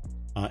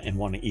and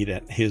want to eat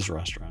at his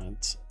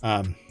restaurants.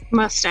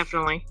 Most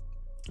definitely.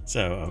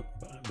 So,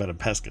 but a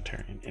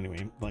pescatarian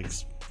anyway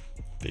likes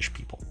fish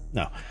people.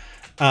 No,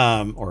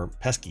 or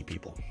pesky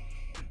people.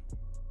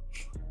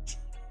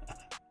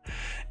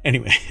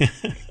 Anyway,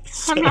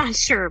 I'm not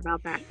sure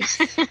about that.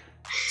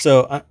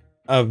 So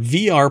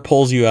VR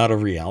pulls you out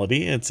of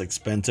reality. It's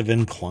expensive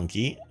and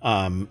clunky,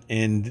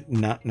 and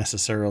not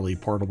necessarily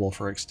portable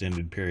for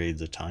extended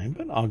periods of time,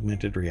 but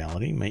augmented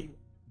reality might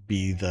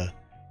be the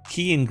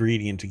key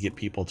ingredient to get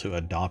people to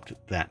adopt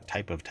that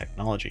type of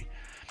technology.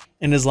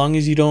 And as long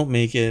as you don't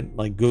make it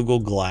like Google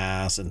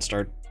Glass and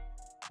start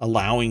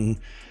allowing,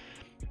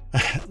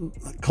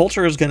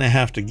 culture is going to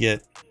have to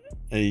get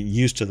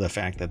used to the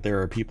fact that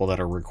there are people that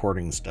are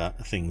recording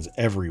things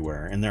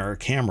everywhere, and there are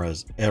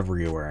cameras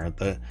everywhere.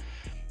 The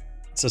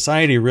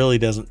society really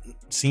doesn't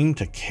seem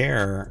to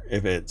care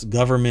if it's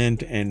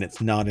government and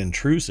it's not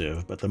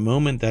intrusive, but the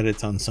moment that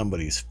it's on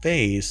somebody's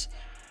face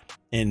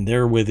and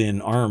they're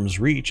within arm's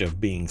reach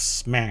of being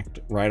smacked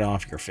right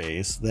off your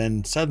face,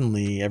 then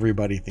suddenly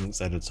everybody thinks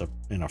that it's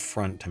an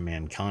affront to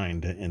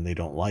mankind and they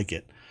don't like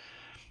it.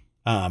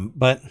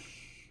 But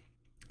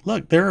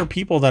look, there are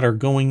people that are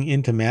going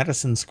into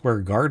Madison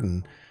Square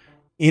Garden,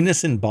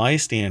 innocent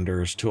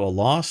bystanders to a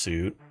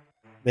lawsuit.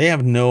 They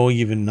have no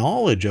even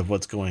knowledge of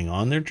what's going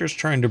on. They're just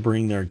trying to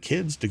bring their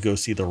kids to go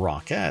see the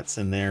Rockettes,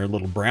 and their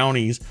little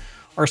brownies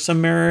are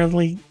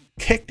summarily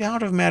kicked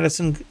out of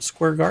Madison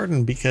Square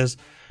Garden because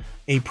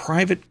a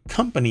private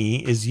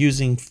company is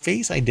using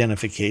face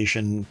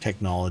identification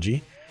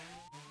technology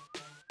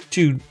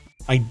to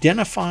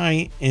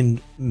identify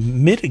and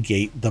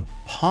mitigate the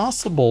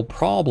possible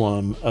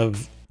problem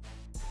of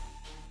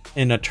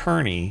an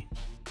attorney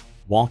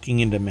walking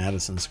into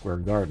Madison Square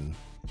Garden.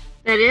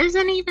 That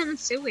isn't even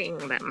suing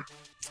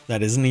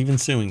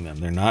them.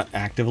 They're not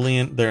actively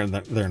in. They're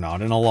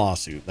not in a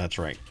lawsuit. That's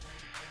right.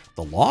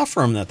 The law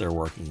firm that they're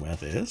working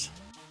with is,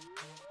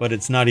 but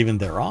it's not even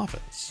their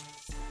office,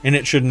 and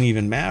it shouldn't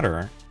even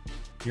matter.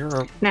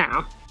 You're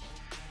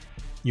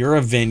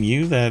a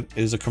venue that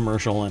is a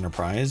commercial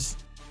enterprise.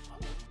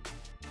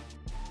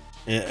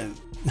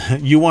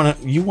 You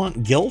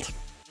want guilt?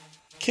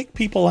 Kick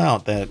people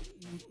out that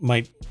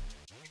might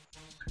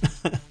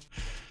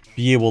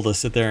be able to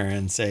sit there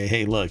and say,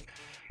 hey, look,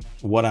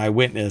 what I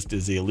witnessed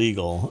is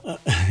illegal.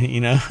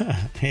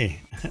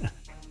 Hey,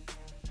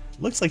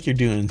 looks like you're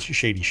doing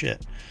shady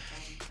shit.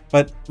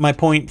 But my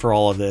point for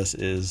all of this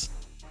is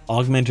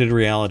augmented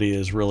reality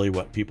is really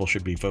what people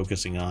should be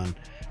focusing on.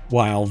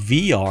 While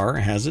VR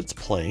has its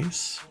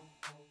place,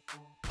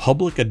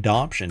 public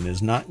adoption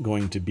is not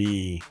going to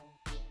be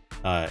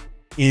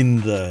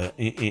in a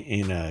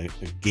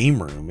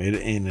game room,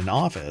 in an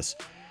office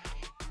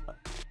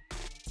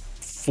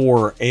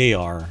for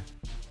AR.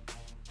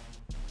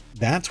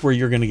 That's where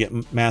you're going to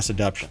get mass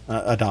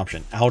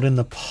adoption out in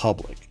the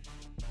public.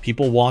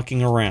 People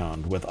walking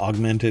around with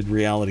augmented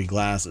reality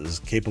glasses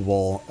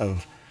capable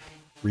of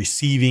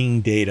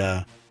receiving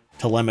data,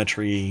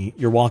 telemetry.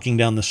 You're walking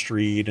down the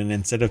street, and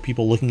instead of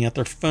people looking at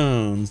their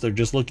phones, they're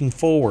just looking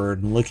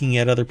forward and looking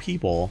at other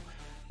people,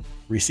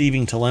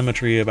 receiving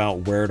telemetry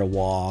about where to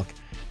walk.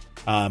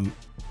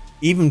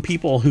 Even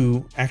people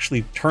who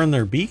actually turn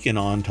their beacon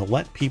on to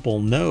let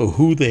people know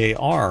who they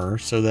are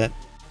so that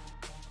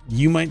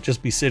you might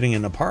just be sitting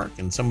in a park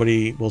and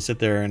somebody will sit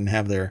there and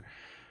have their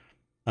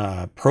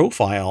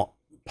profile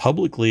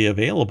publicly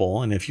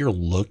available. And if you're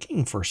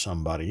looking for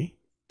somebody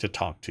to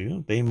talk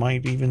to, they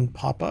might even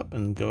pop up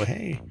and go,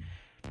 hey,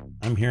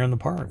 I'm here in the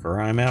park, or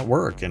I'm at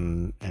work,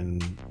 and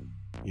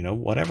you know,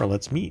 whatever,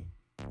 let's meet.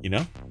 You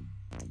know,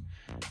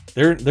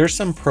 there's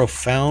some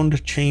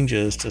profound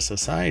changes to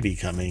society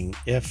coming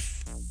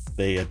if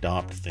they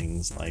adopt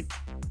things like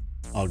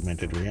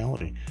augmented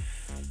reality.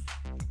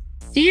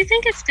 Do you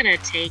think it's going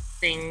to take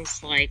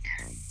things like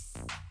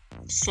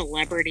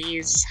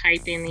celebrities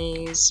hyping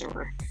these,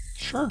 or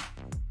sure,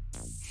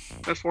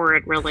 before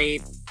it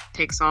really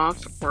takes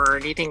off, or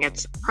do you think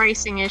it's a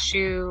pricing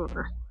issue?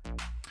 Or?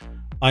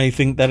 I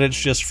think that it's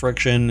just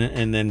friction,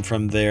 and then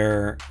from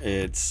there,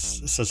 it's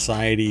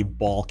society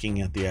balking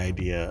at the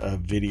idea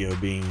of video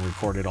being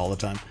recorded all the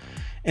time.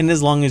 And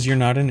as long as you're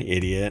not an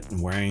idiot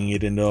and wearing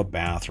it into a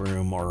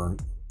bathroom or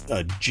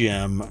a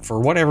gym, for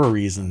whatever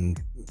reason,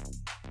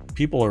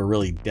 people are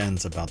really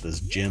dense about this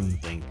gym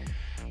thing.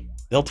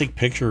 They'll take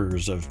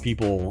pictures of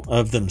people,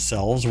 of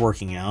themselves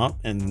working out,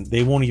 and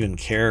they won't even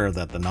care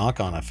that the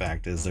knock-on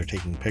effect is they're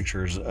taking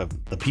pictures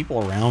of the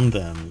people around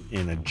them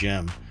in a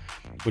gym,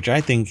 which I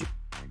think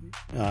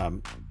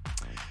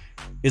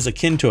is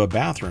akin to a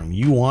bathroom.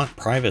 You want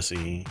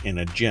privacy in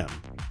a gym,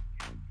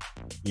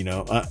 you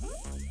know,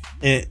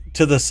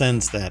 to the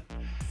sense that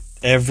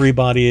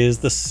everybody is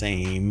the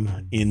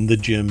same in the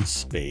gym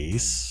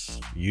space.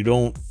 They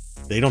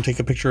don't take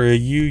a picture of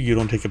you, you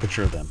don't take a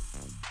picture of them.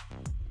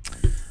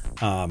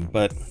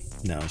 But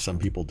no, some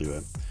people do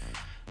it.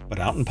 But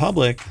out in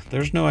public,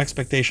 there's no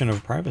expectation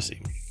of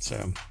privacy.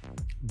 So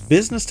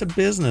business to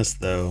business,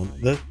 though,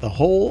 the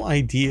whole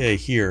idea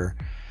here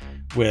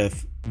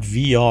with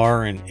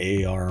VR and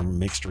AR,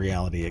 mixed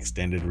reality,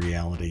 extended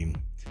reality,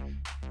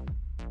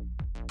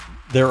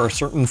 there are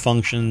certain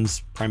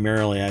functions,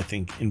 primarily I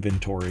think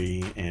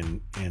inventory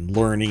and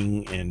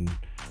learning and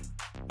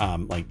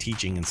like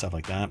teaching and stuff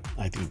like that.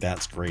 I think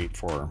that's great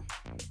for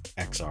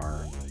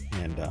XR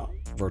and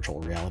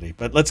virtual reality.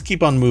 But let's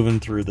keep on moving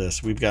through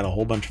this. We've got a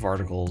whole bunch of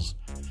articles.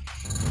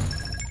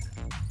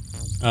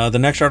 The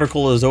next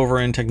article is over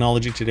in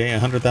Technology Today.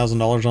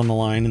 $100,000 on the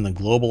line in the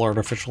Global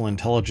Artificial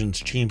Intelligence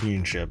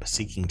Championship,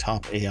 seeking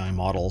top AI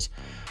models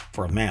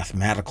for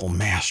mathematical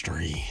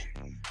mastery.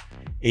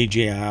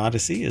 AGI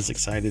Odyssey is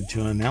excited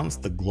to announce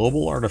the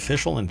Global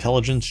Artificial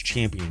Intelligence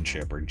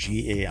Championship, or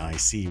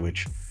GAIC,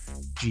 which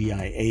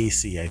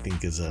GIAC I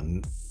think is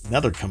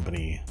another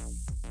company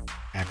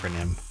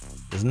acronym,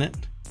 isn't it?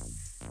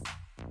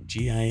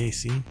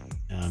 GIAC?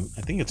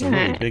 I think it's a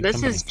really big company.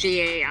 This is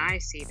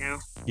GAIC, though.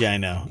 Yeah, I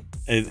know.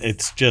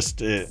 It's just...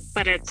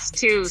 but it's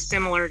too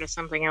similar to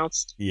something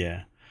else.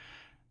 Yeah,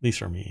 at least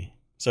for me.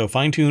 So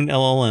fine-tuned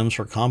LLMs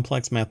for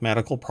complex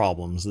mathematical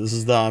problems. This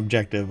is the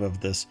objective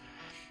of this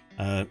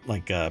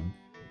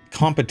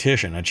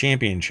competition, a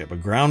championship, a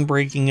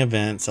groundbreaking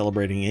event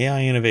celebrating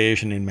AI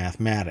innovation in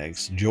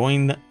mathematics.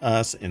 Join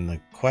us in the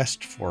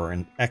quest for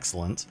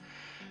excellence,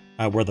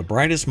 where the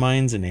brightest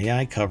minds in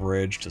AI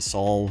coverage to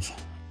solve...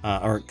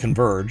 or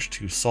converge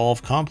to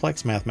solve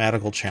complex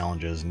mathematical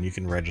challenges, and you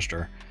can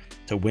register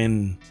to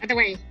win. By the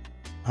way,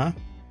 huh?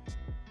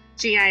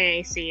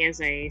 GIAC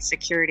is a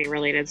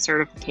security-related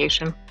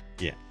certification.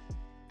 Yeah.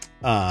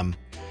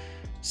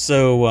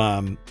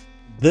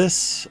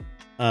 This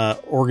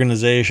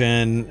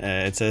organization,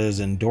 it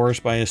says,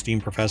 endorsed by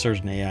esteemed professors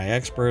and AI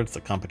experts.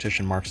 The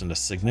competition marks a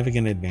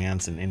significant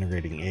advance in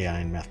integrating AI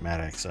and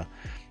mathematics. So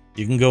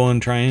you can go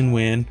and try and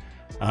win.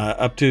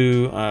 Up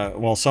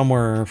to,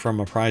 somewhere from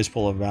a prize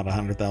pool of about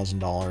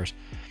 $100,000.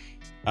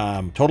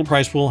 Total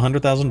prize pool,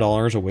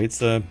 $100,000, awaits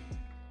the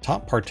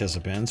top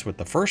participants, with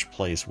the first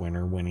place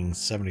winner winning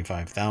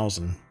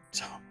 $75,000.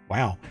 So,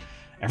 wow.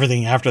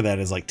 Everything after that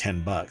is like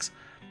 $10.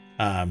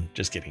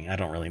 Just kidding. I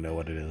don't really know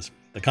what it is.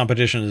 The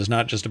competition is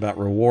not just about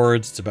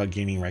rewards. It's about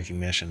gaining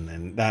recognition.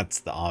 And that's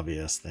the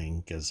obvious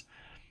thing, because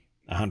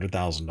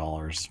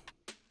 $100,000,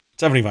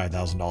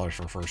 $75,000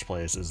 for first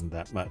place isn't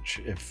that much.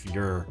 If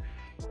you're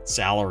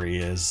salary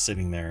is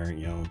sitting there,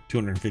 you know,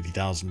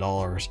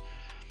 $250,000,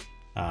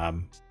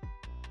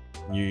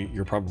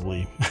 you're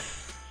probably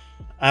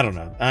I don't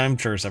know, I'm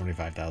sure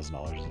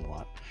 $75,000 is a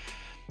lot.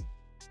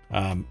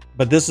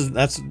 But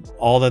that's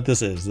all that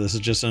this is. This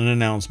is just an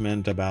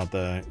announcement about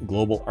the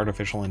Global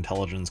Artificial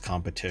Intelligence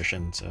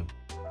competition. So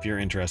if you're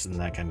interested in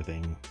that kind of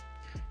thing,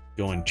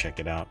 go and check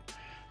it out.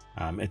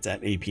 It's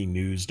at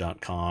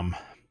apnews.com,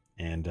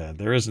 and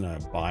there isn't a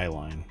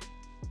byline.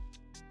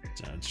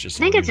 So it's just,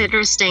 I think it's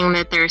interesting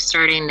that they're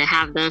starting to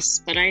have this,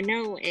 but I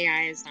know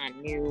AI is not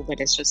new,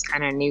 but it's just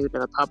kind of new to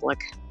the public.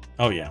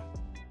 Oh yeah,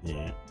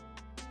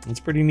 it's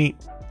pretty neat.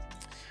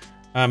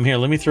 Here,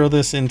 let me throw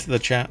this into the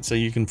chat so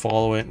you can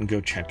follow it and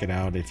go check it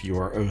out if you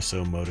are oh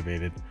so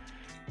motivated.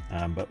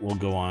 But we'll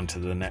go on to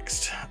the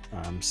next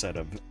set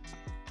of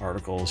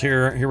articles.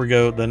 Here we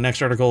go. The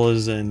next article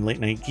is in Late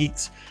Night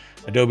Geeks.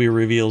 Adobe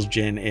reveals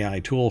Gen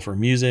AI tool for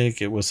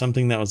music. It was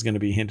something that was going to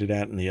be hinted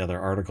at in the other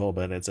article,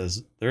 but it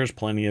says there's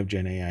plenty of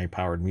Gen AI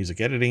powered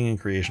music editing and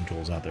creation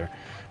tools out there.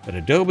 But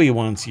Adobe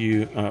wants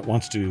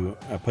to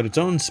put its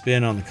own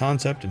spin on the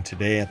concept, and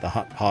today at the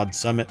HotPod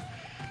Summit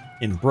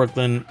in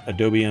Brooklyn,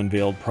 Adobe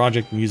unveiled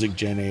Project Music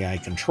Gen AI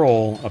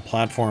Control, a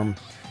platform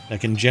that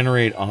can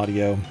generate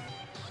audio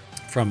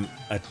from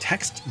a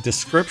text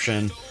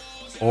description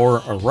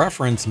or a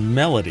reference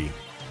melody.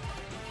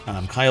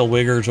 Kyle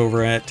Wiggers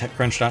over at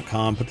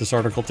TechCrunch.com put this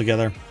article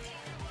together.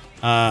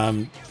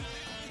 And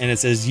it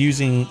says,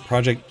 using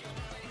Project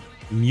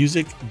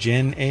Music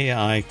Gen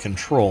AI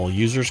Control,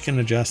 users can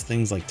adjust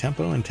things like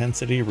tempo,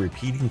 intensity,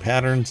 repeating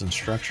patterns, and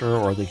structure,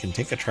 or they can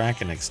take a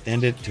track and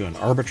extend it to an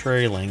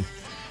arbitrary length,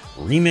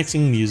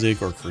 remixing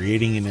music or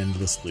creating an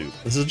endless loop.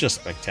 This is just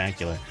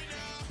spectacular.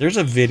 There's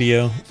a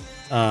video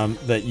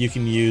that you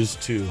can use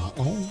to...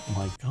 Oh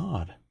my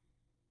God.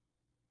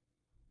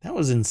 That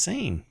was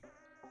insane.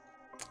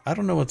 I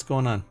don't know what's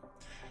going on.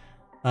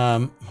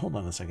 Hold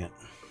on a second.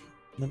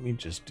 Let me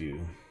just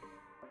do...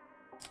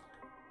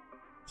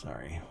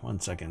 Sorry, 1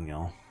 second,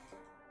 y'all.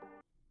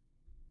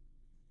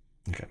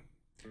 Okay.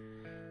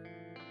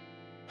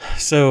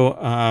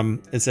 So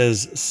it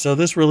says, so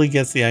this really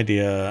gets the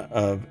idea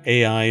of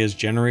AI is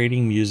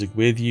generating music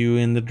with you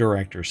in the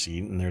director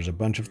seat, and there's a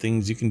bunch of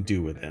things you can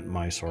do with it.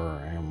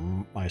 Mysore,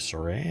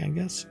 I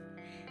guess.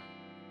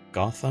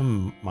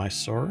 Gotham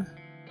Mysore.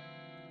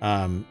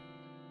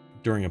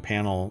 During a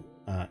panel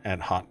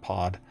at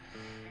HotPod.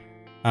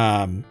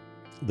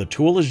 The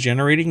tool is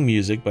generating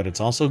music, but it's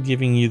also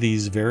giving you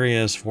these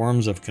various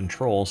forms of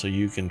control so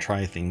you can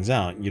try things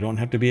out. You don't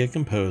have to be a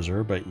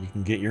composer, but you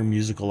can get your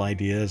musical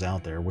ideas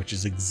out there, which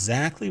is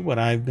exactly what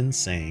I've been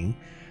saying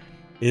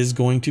is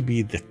going to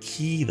be the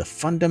key, the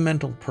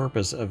fundamental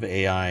purpose of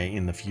AI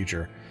in the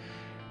future.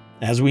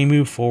 As we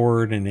move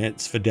forward and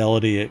its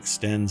fidelity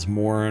extends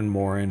more and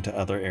more into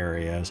other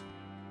areas,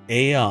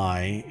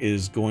 AI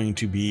is going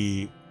to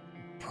be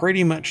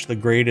pretty much the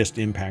greatest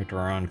impactor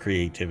on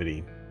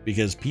creativity,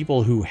 because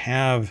people who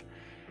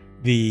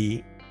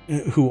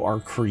are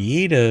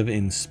creative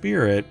in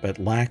spirit but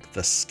lack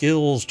the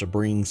skills to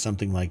bring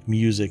something like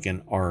music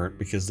and art,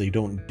 because they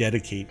don't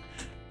dedicate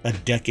a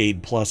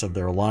decade plus of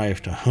their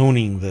life to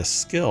honing this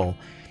skill,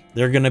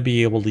 they're going to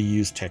be able to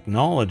use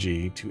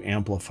technology to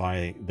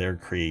amplify their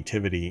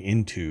creativity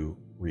into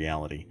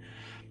reality.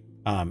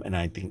 And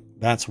I think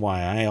that's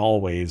why I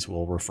always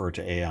will refer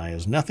to AI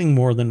as nothing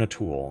more than a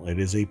tool. It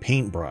is a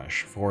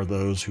paintbrush for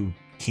those who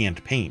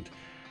can't paint.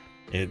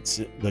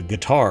 It's the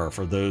guitar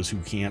for those who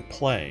can't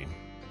play.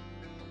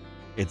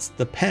 It's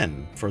the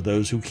pen for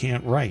those who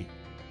can't write.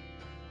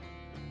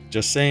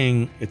 Just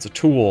saying it's a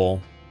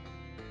tool.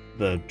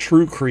 The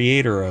true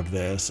creator of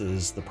this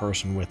is the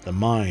person with the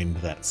mind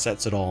that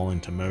sets it all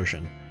into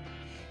motion.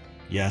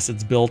 Yes,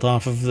 it's built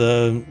off of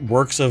the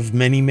works of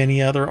many,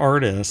 many other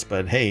artists,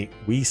 but hey,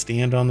 we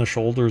stand on the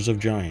shoulders of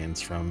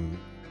giants. From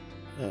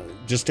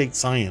just take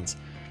science.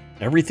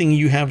 Everything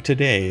you have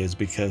today is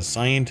because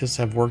scientists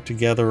have worked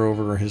together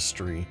over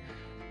history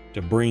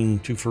to bring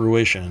to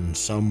fruition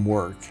some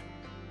work,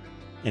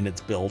 and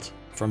it's built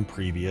from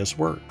previous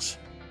works.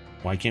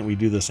 Why can't we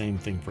do the same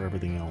thing for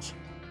everything else?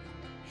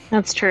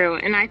 That's true.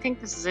 And I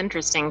think this is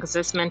interesting because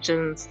this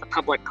mentions the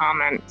public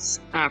comments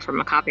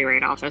from a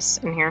copyright office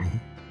in here. Mm-hmm.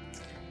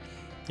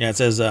 Yeah, it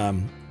says,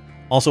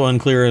 also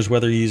unclear as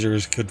whether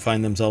users could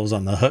find themselves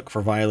on the hook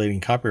for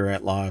violating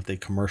copyright law if they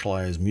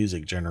commercialize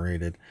music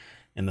generated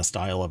in the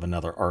style of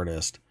another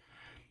artist.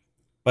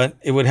 But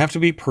it would have to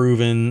be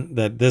proven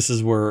that this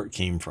is where it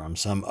came from,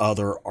 some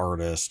other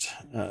artist,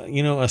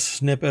 a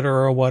snippet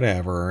or a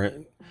whatever.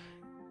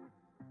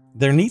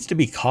 There needs to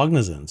be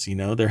cognizance,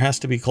 there has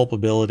to be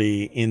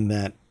culpability in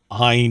that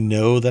I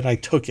know that I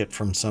took it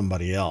from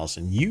somebody else,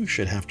 and you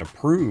should have to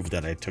prove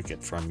that I took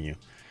it from you.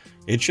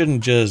 It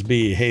shouldn't just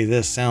be, hey,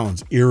 this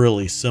sounds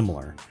eerily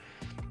similar,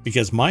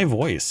 because my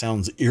voice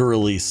sounds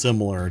eerily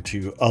similar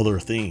to other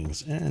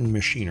things and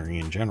machinery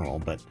in general,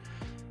 but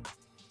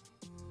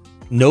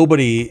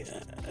nobody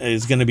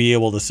is going to be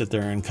able to sit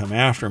there and come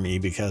after me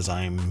because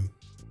I'm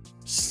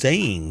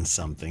saying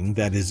something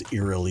that is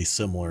eerily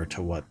similar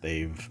to what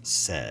they've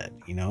said.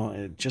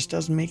 It just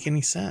doesn't make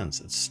any sense.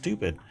 It's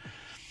stupid.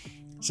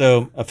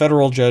 So a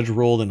federal judge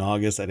ruled in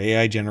August that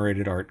AI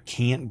generated art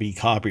can't be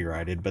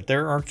copyrighted, but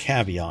there are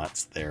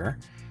caveats there.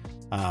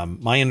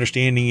 My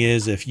understanding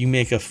is if you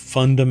make a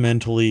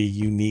fundamentally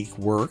unique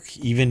work,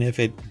 even if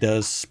it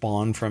does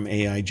spawn from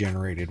AI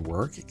generated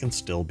work, it can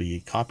still be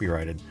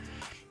copyrighted,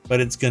 but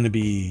it's going to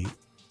be,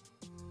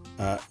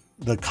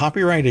 the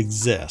copyright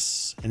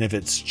exists. And if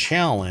it's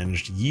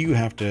challenged, you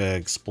have to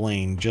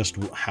explain just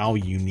how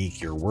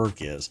unique your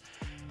work is,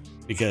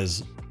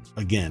 because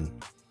again,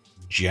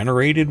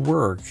 generated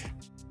work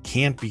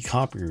can't be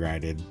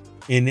copyrighted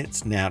in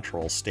its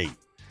natural state.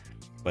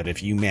 But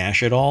if you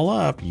mash it all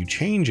up, you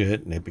change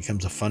it, and it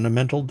becomes a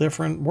fundamental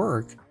different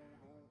work,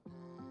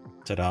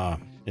 ta-da,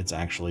 it's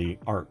actually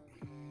art.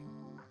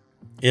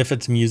 If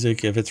it's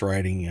music, if it's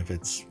writing, if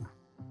it's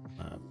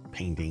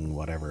painting,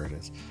 whatever it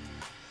is.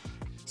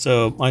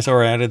 So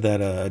Mysore added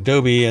that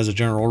Adobe, as a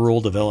general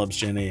rule, develops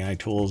Gen AI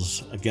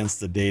tools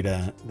against the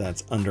data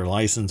that's under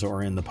license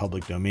or in the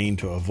public domain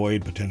to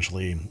avoid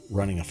potentially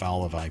running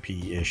afoul of IP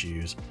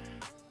issues.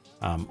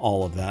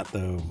 All of that,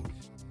 though,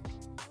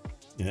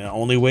 the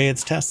only way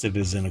it's tested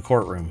is in a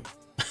courtroom.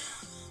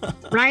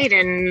 Right,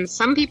 and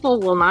some people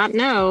will not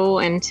know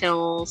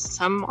until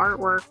some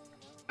artwork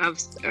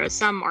or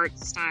some art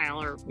style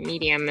or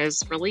medium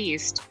is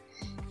released,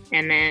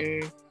 and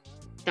then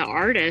the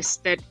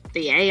artist that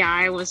the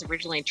AI was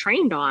originally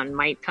trained on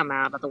might come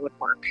out of the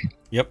woodwork.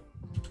 Yep.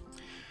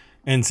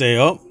 And say,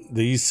 oh,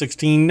 these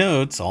 16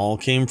 notes all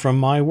came from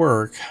my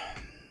work.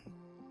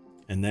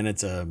 And then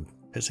it's a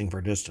pissing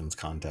for distance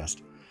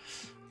contest.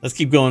 Let's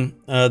keep going.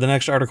 The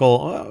next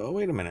article. Oh,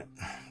 wait a minute.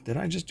 Did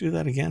I just do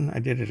that again? I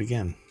did it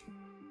again.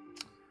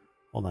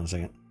 Hold on a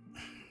second.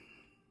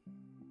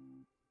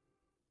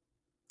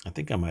 I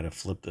think I might have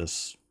flipped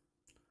this.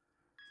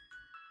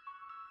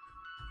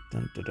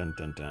 Dun, dun, dun,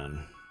 dun,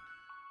 dun.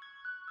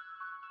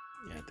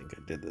 Yeah, I think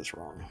I did this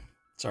wrong.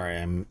 Sorry,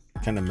 I'm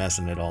kind of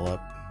messing it all up.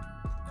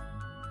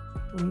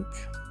 Blink.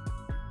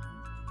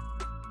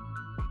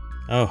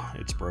 Oh,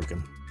 it's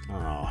broken.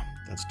 Oh,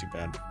 that's too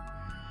bad.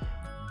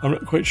 I'm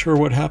not quite sure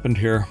what happened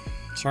here.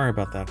 Sorry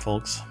about that,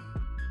 folks.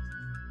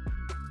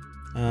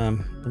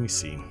 Let me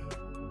see.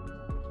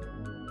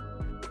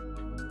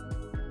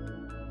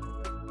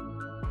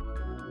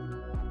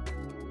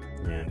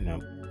 Yeah, no.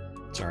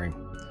 Sorry.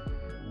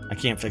 I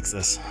can't fix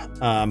this.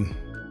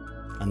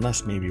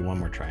 Unless maybe one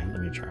more try. Let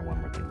me try one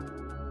more thing.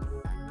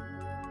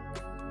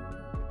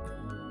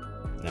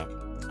 No.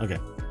 Okay.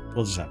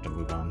 We'll just have to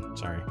move on.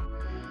 Sorry.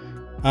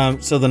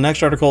 So the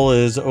next article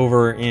is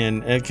over in,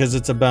 because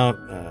it's about,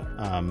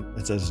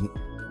 it says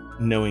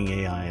knowing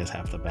AI is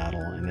half the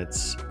battle, and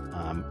it's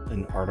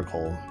an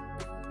article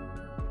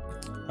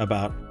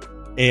about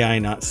AI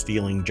not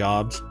stealing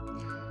jobs.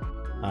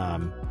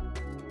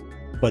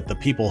 But the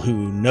people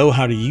who know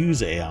how to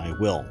use AI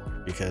will,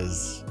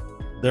 because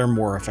they're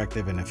more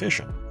effective and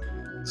efficient.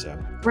 So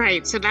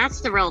right, so that's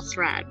the real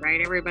threat,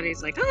 right?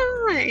 Everybody's like,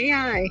 oh,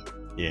 AI.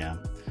 Yeah,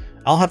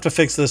 I'll have to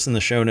fix this in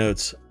the show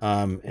notes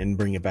and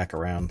bring it back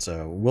around.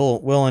 So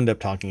we'll end up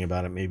talking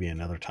about it maybe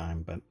another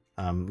time. But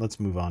let's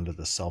move on to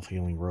the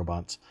self-healing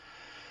robots.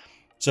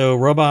 So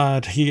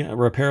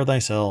repair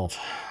thyself,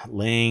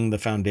 laying the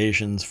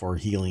foundations for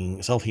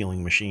healing,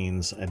 self-healing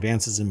machines.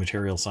 Advances in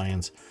material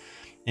science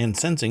and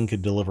sensing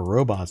could deliver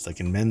robots that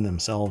can mend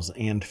themselves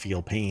and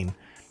feel pain.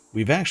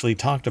 We've actually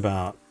talked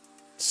about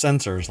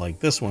sensors like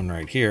this one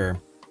right here.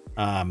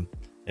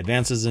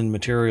 Advances in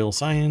material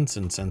science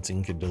and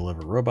sensing could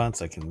deliver robots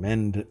that can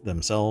mend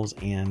themselves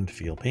and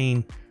feel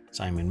pain.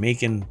 Simon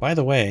Macon. By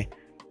the way,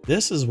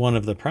 this is one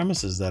of the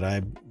premises that I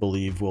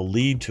believe will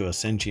lead to a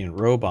sentient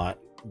robot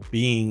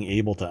being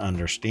able to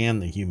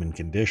understand the human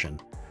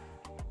condition.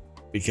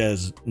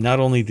 Because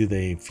not only do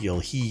they feel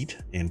heat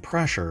and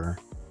pressure,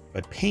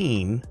 but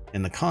pain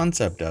and the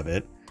concept of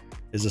it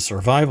is a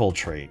survival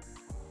trait,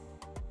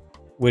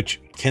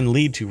 which can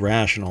lead to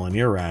rational and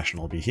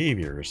irrational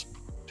behaviors.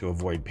 To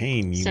avoid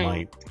pain, you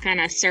might kind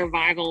of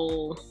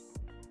survival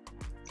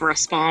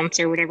response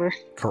or whatever.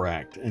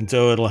 Correct. And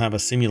so it'll have a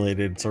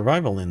simulated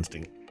survival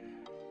instinct,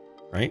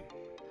 right?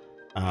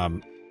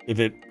 If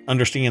it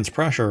understands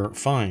pressure,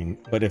 fine.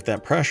 But if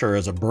that pressure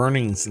is a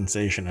burning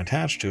sensation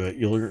attached to it,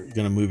 you're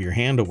going to move your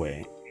hand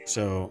away.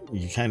 So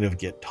you kind of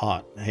get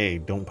taught, hey,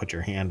 don't put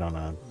your hand on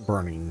a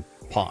burning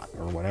pot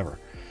or whatever.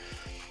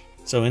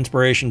 So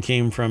inspiration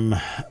can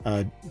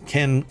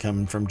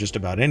come from just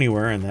about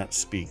anywhere, and that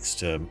speaks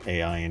to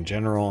AI in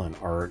general and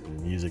art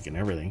and music and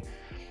everything.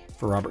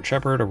 For Robert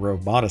Shepard, a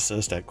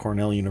roboticist at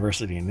Cornell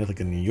University in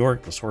Ithaca, New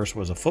York, the source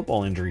was a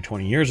football injury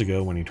 20 years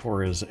ago when he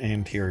tore his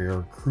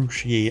anterior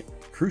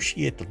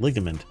cruciate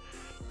ligament.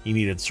 He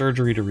needed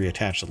surgery to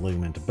reattach the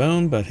ligament to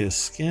bone, but his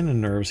skin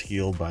and nerves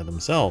healed by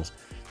themselves,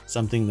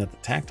 something that the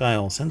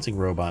tactile sensing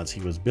robots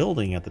he was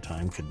building at the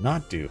time could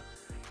not do.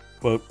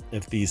 Quote,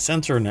 if these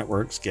sensor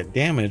networks get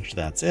damaged,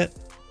 that's it.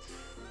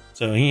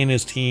 So he and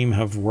his team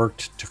have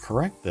worked to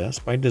correct this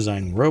by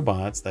designing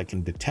robots that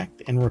can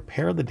detect and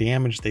repair the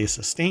damage they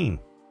sustain.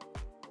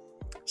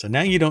 So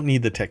now you don't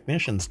need the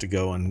technicians to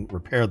go and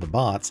repair the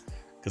bots,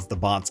 because the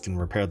bots can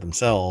repair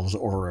themselves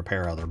or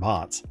repair other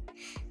bots.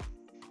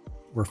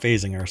 We're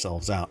phasing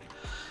ourselves out.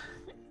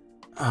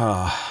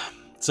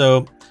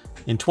 So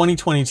in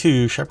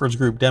 2022, Shepard's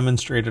group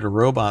demonstrated a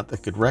robot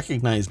that could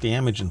recognize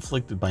damage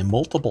inflicted by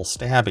multiple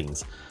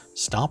stabbings,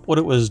 stop what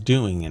it was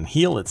doing, and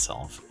heal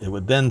itself. It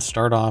would then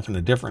start off in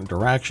a different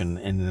direction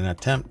in an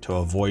attempt to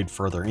avoid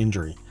further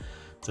injury.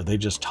 So they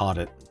just taught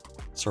it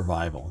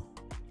survival.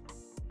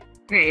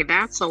 Hey,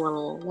 that's a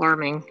little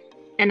alarming.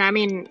 And I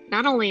mean,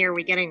 not only are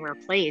we getting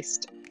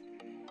replaced,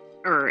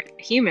 or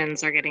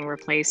humans are getting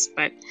replaced,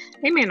 but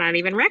they may not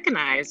even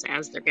recognize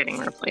as they're getting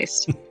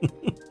replaced.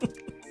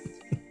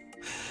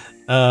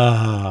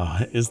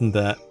 Isn't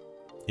that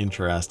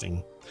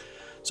interesting?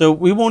 So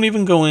we won't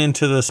even go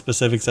into the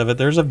specifics of it.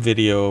 There's a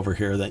video over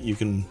here that you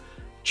can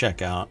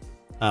check out,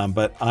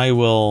 but I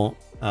will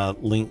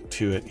link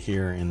to it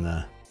here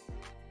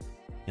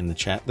in in the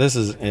chat. This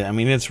is, I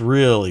mean, it's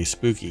really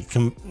spooky.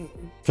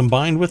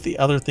 Combined with the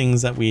other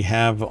things that we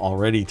have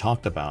already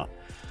talked about,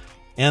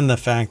 and the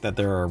fact that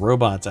there are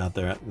robots out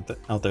there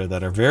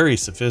that are very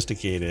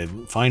sophisticated,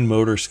 fine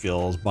motor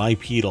skills,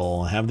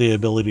 bipedal, have the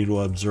ability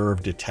to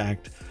observe,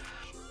 detect,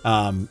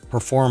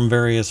 perform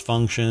various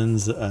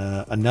functions.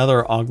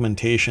 Another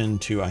augmentation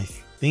to, I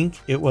think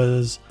it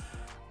was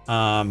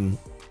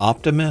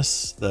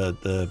Optimus,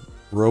 the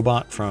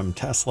robot from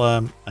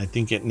Tesla. I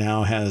think it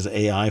now has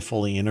AI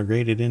fully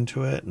integrated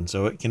into it, and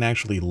so it can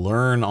actually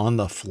learn on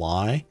the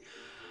fly.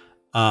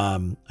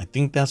 I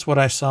think that's what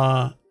I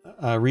saw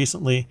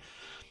recently.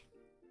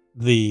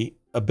 The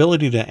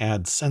ability to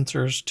add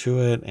sensors to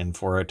it and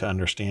for it to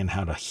understand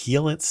how to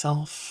heal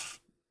itself.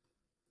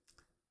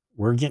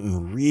 We're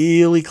getting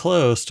really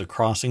close to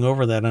crossing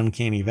over that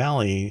uncanny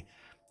valley.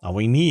 All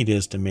we need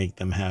is to make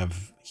them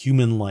have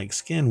human-like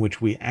skin, which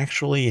we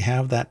actually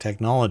have that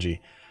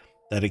technology,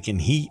 that it can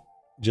heat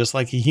just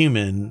like a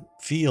human,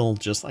 feel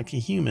just like a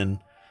human.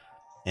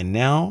 And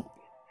now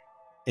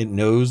it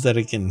knows that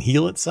it can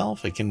heal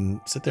itself. It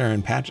can sit there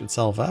and patch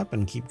itself up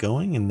and keep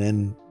going. And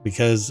then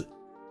because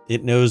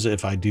it knows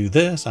if I do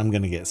this, I'm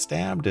going to get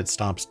stabbed, it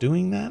stops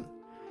doing that.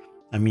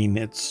 I mean,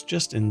 it's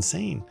just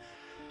insane.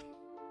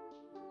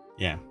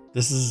 Yeah,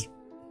 this is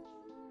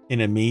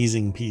an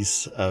amazing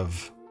piece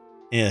of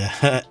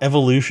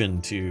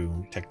evolution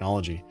to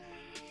technology.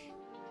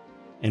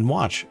 And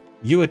watch,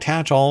 you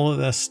attach all of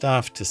this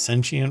stuff to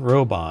sentient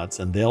robots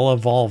and they'll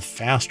evolve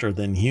faster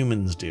than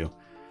humans do,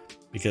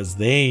 because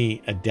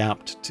they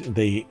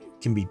they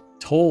can be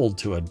told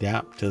to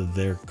adapt to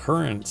their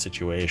current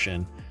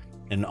situation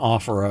and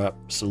offer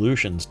up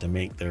solutions to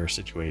make their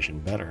situation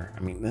better. I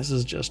mean, this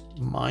is just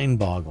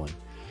mind-boggling.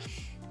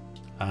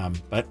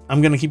 But I'm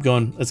going to keep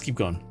going. Let's keep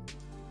going.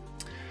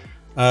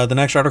 The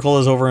next article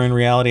is over in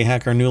Reality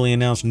Hacker. Newly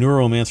announced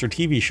Neuromancer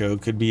TV show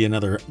could be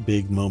another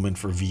big moment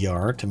for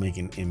VR to make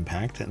an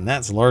impact. And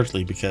that's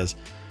largely because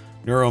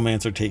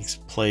Neuromancer takes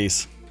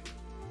place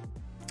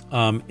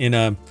in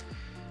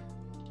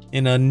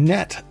a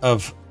net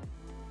of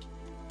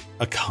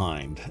a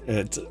kind.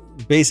 It's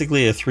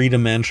basically a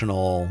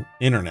three-dimensional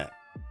internet,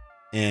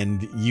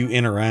 and you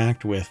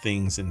interact with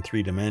things in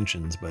 3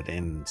 dimensions, but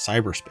in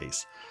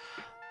cyberspace.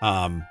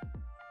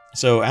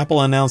 So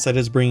Apple announced that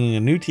it's bringing a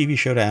new TV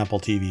show to Apple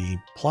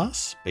TV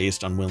Plus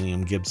based on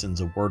William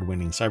Gibson's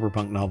award-winning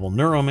cyberpunk novel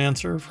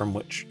Neuromancer, from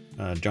which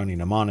Johnny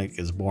Mnemonic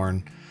is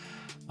born.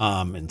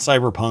 And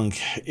cyberpunk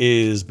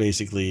is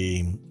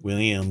basically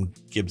William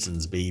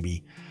Gibson's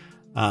baby.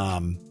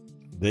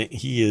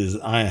 He is,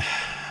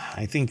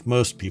 I think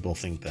most people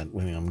think that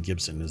William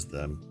Gibson is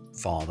the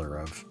father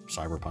of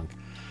cyberpunk.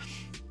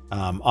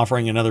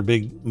 Offering another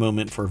big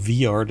moment for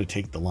VR to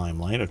take the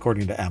limelight.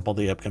 According to Apple,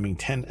 the upcoming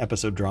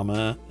 10-episode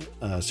drama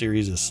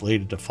series is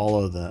slated to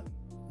follow the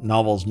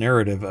novel's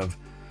narrative of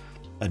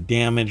a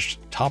damaged,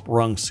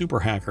 top-rung super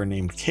hacker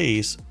named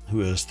Case,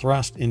 who is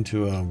thrust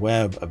into a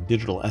web of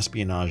digital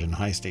espionage and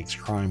high-stakes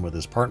crime with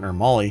his partner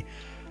Molly,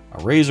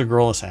 a Razor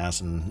Girl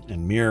assassin,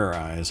 and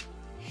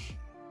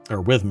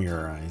with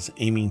Mirror Eyes,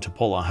 aiming to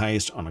pull a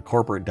heist on a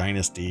corporate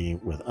dynasty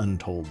with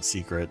untold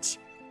secrets.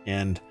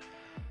 And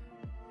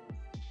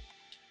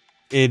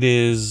it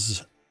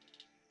is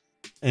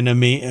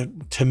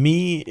to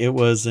me, it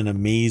was an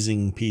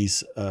amazing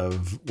piece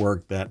of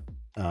work that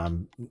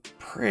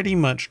pretty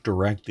much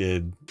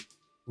directed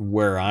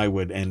where I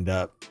would end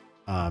up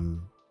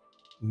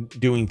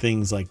doing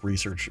things like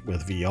research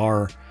with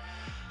VR,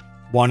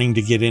 wanting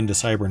to get into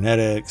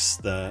cybernetics,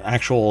 the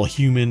actual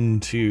human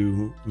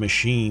to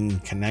machine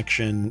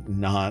connection,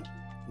 not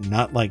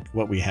like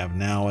what we have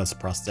now as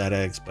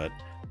prosthetics, but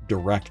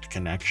direct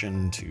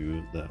connection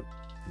to the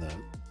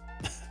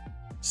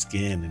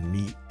skin and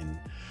meat and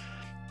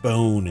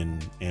bone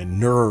and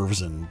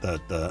nerves, and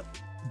the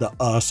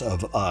us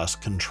of us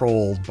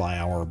controlled by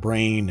our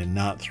brain and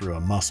not through a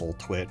muscle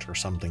twitch or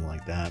something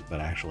like that, but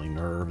actually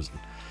nerves.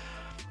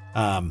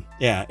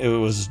 Yeah, it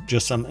was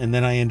just and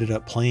then I ended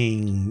up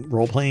playing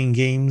role-playing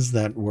games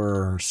that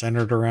were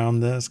centered around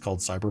this, called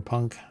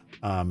Cyberpunk,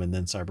 and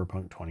then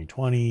Cyberpunk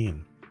 2020,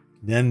 and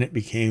then it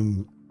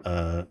became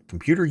a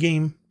computer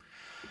game,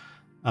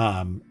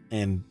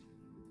 and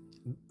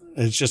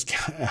it's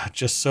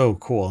just so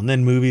cool. And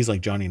then movies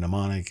like Johnny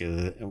Mnemonic,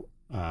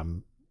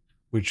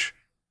 which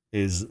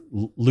is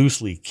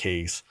loosely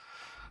Case,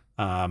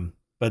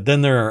 but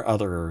then there are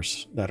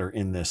others that are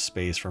in this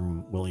space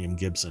from William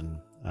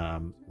Gibson,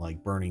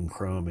 like Burning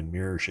Chrome and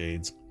Mirror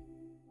Shades.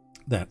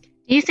 Do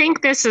you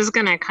think this is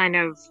going to kind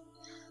of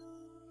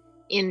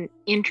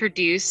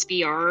introduce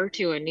VR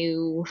to a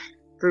new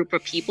group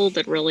of people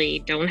that really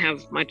don't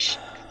have much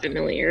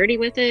familiarity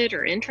with it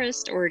or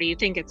interest, or do you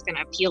think it's going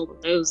to appeal to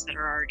those that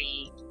are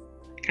already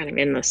kind of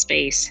in the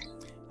space?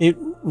 It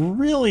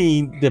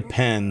really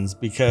depends,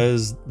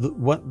 because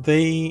what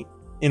they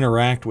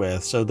interact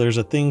with. So there's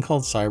a thing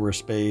called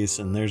cyberspace,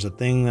 and there's a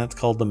thing that's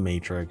called the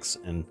Matrix,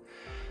 and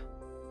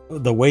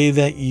the way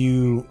that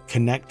you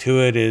connect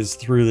to it is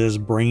through this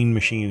brain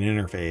machine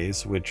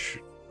interface, which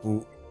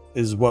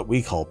is what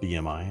we call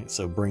BMI,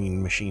 so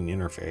bringing machine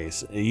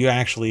interface. You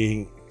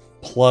actually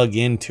plug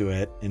into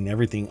it and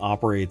everything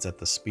operates at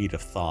the speed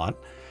of thought.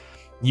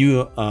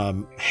 You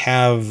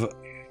have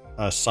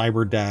a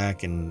cyber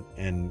DAC,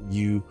 and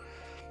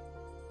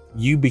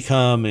you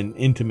become an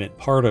intimate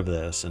part of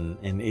this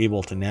and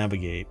able to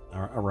navigate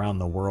around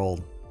the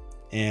world.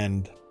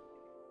 And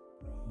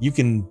you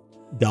can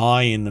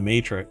die in the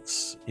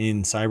Matrix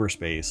in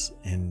cyberspace,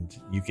 and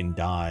you can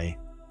die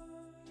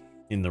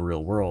in the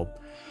real world.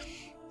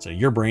 So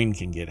your brain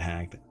can get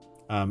hacked.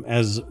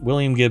 As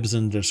William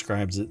Gibson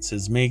describes it,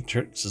 says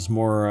Matrix is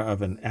more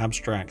of an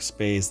abstract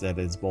space that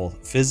is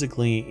both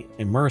physically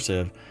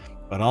immersive,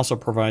 but also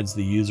provides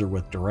the user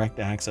with direct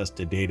access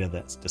to data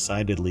that's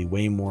decidedly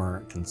way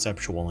more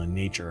conceptual in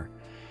nature.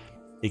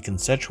 A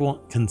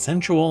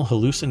consensual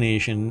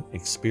hallucination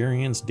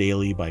experienced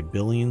daily by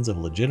billions of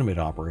legitimate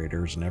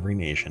operators in every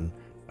nation,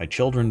 by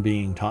children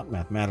being taught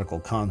mathematical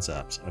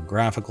concepts, a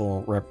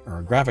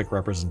graphic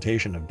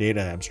representation of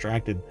data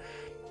abstracted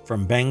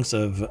from banks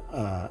of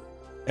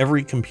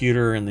every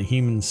computer in the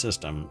human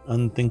system,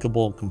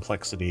 unthinkable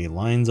complexity,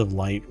 lines of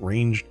light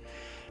ranged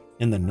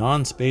in the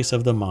non-space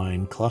of the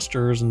mind,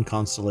 clusters and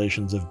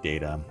constellations of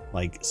data,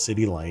 like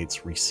city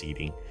lights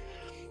receding.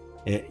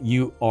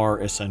 You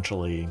are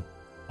essentially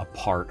a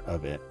part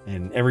of it,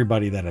 and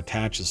everybody that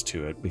attaches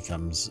to it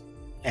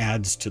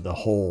adds to the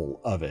whole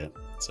of it.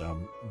 So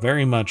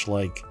very much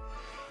like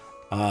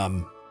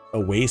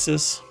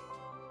Oasis,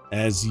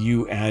 as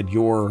you add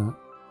your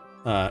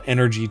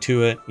energy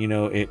to it,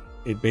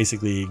 it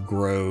basically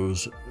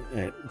grows.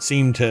 It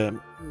seemed to,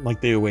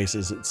 like the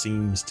Oasis, it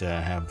seems to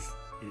have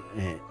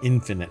an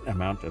infinite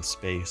amount of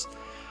space.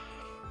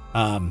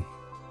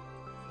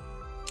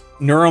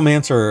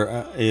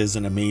 Neuromancer is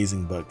an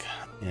amazing book,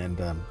 and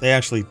they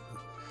actually,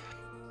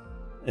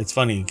 it's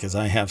funny because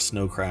I have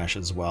Snow Crash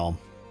as well,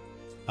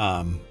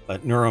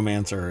 but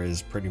Neuromancer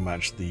is pretty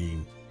much the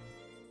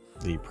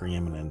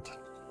preeminent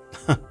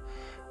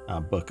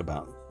book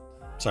about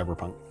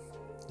cyberpunk.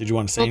 Did you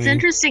want to say anything?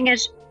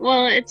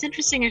 It's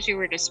interesting as you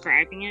were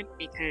describing it,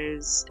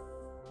 because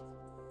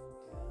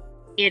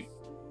it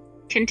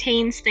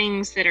contains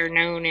things that are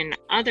known in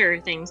other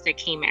things that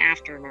came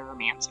after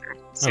Neuromancer.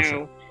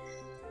 So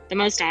the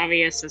most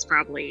obvious is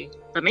probably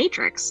The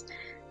Matrix,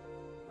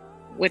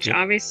 which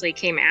obviously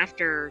came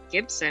after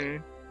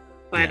Gibson,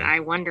 but I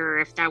wonder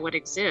if that would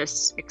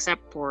exist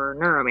except for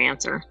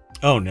Neuromancer.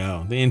 Oh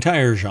no, the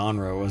entire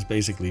genre was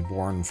basically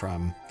born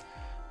from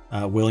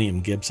William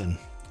Gibson.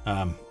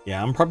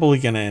 I'm probably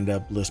going to end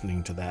up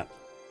listening to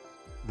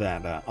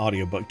that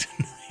audiobook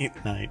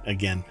tonight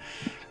again.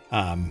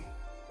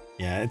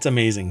 It's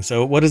amazing.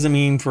 So what does it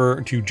mean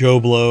to Joe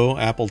Blow,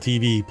 Apple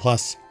TV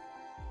Plus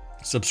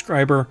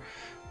subscriber?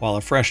 While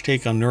a fresh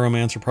take on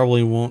Neuromancer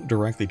probably won't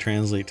directly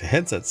translate to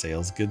headset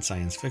sales, good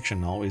science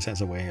fiction always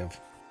has a way of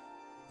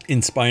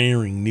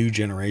inspiring new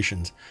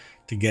generations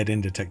to get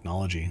into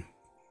technology.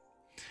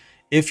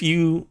 If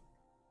you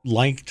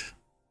liked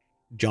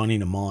Johnny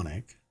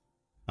Mnemonic,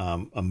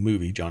 a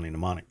movie, Johnny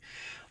Mnemonic,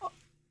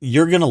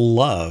 you're going to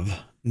love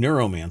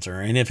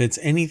Neuromancer. And if it's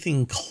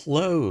anything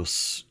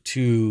close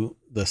to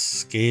the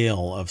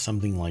scale of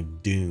something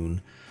like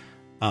Dune,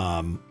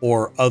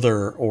 or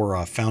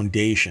a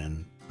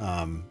Foundation,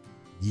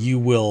 you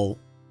will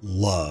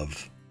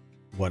love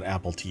what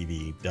Apple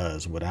TV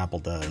does, what Apple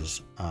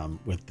does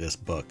with this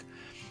book.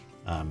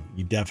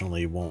 You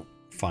definitely won't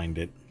find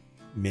it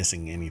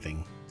missing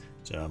anything.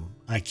 So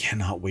I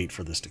cannot wait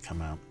for this to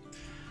come out.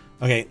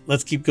 Okay,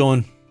 let's keep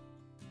going.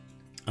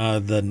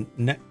 The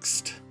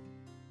next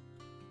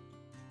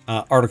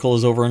article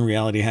is over on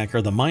Reality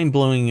Hacker, the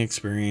mind-blowing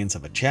experience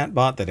of a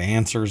chatbot that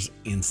answers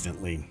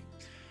instantly.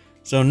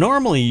 So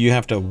normally you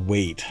have to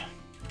wait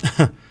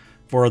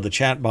for the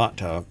chatbot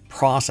to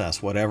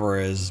process whatever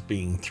is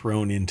being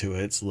thrown into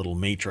its little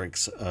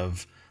matrix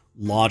of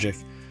logic.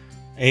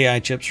 AI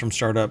chips from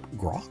startup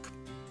Grok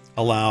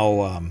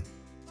allow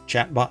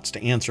chatbots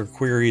to answer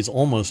queries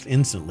almost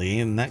instantly,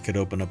 and that could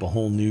open up a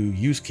whole new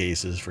use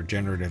cases for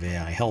generative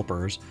AI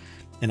helpers.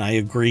 And I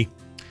agree.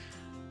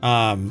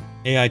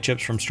 AI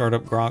chips from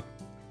startup Grok,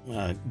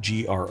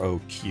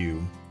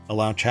 GROQ,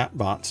 allow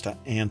chatbots to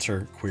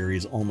answer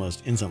queries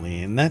almost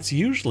instantly. And that's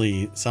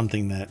usually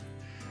something that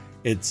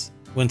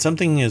when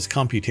something is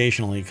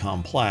computationally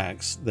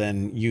complex,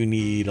 then you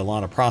need a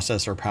lot of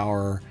processor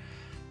power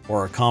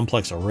or a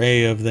complex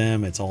array of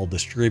them. It's all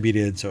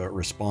distributed, so it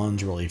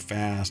responds really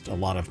fast. A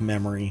lot of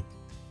memory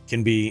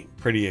can be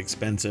pretty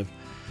expensive.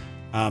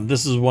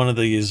 This is one of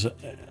these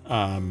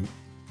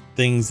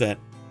things that,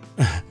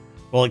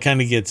 well, it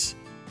kind of gets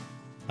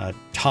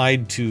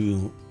tied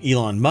to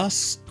Elon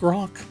Musk's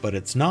Grok, but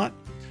it's not.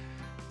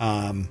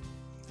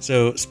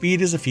 So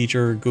speed is a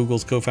feature.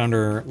 Google's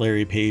co-founder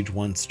Larry Page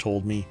once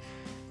told me,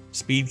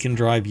 speed can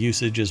drive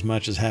usage as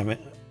much as having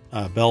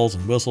bells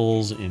and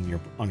whistles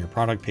on your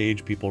product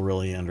page. People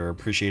really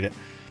underappreciate it.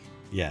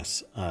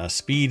 Yes,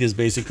 speed is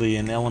basically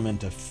an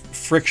element of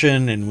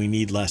friction, and we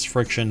need less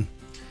friction.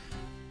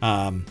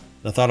 The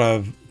thought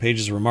of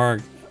Page's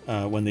remark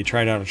when they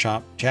tried out a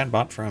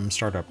chatbot from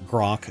startup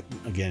Grok,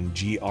 again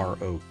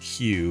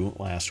Groq,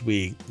 last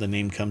week. The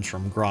name comes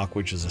from Grok,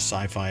 which is a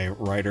sci-fi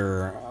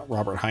writer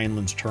Robert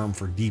Heinlein's term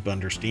for deep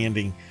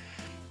understanding,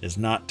 is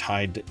not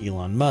tied to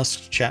Elon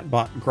Musk's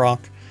chatbot Grok,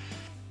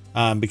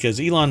 because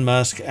Elon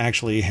Musk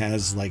actually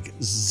has like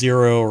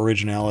zero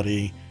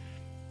originality.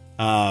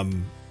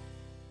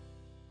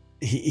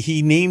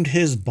 He named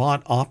his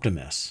bot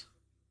Optimus.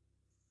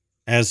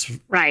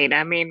 Right.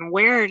 I mean,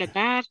 where did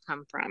that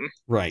come from?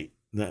 Right.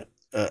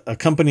 A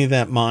company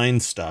that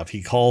mines stuff.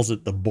 He calls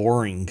it the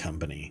Boring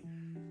Company.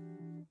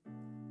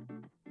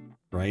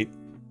 Right.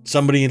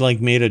 Somebody like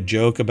made a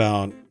joke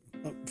about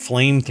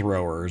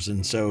flamethrowers,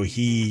 and so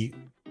he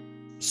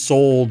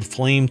sold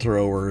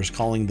flamethrowers,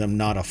 calling them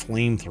not a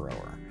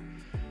flamethrower.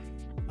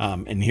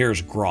 And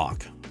here's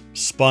Grok,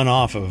 spun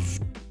off of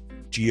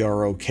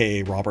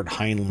Grok, Robert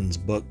Heinlein's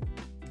book.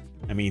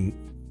 I mean,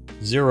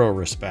 zero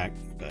respect.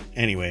 But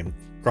anyway,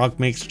 Grok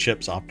makes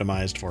chips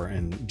optimized for,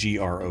 and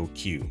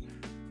Groq,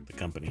 the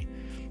company,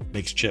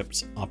 makes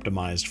chips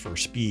optimized for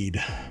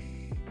speed,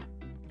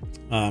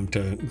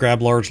 to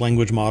grab large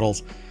language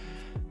models,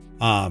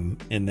 and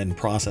then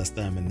process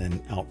them and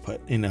then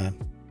output in a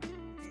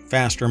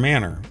faster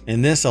manner.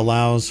 And this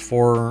allows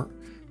for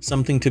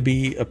something to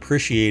be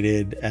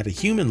appreciated at a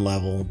human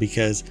level,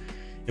 because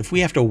if we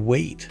have to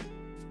wait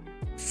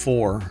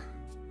for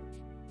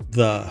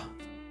the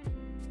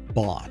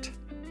bot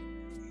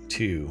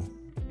to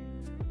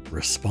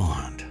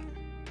respond,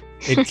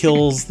 it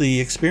kills the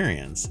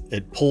experience.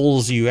 It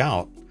pulls you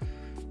out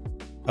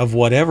of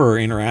whatever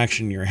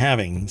interaction you're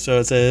having. So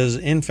it says,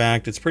 in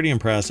fact, it's pretty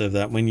impressive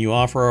that when you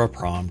offer a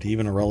prompt,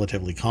 even a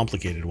relatively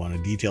complicated one,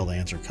 a detailed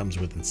answer comes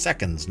within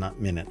seconds, not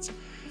minutes.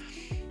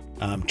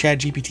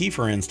 ChatGPT,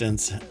 for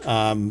instance,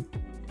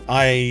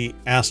 I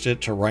asked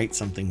it to write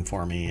something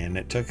for me, and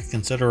it took a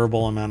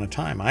considerable amount of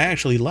time. I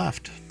actually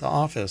left the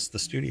office, the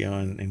studio,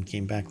 and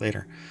came back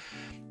later.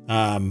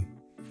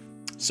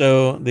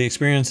 So the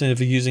experience of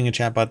using a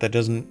chatbot that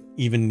doesn't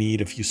even need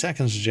a few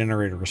seconds to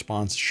generate a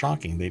response is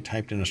shocking. They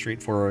typed in a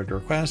straightforward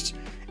request,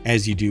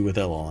 as you do with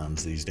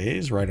LLMs these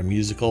days. Write a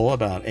musical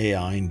about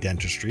AI and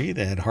dentistry.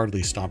 They had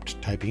hardly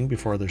stopped typing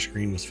before their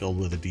screen was filled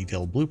with a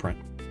detailed blueprint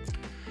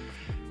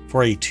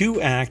for a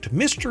 2-act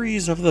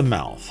Mysteries of the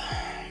Mouth.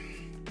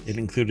 It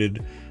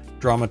included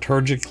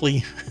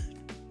dramaturgically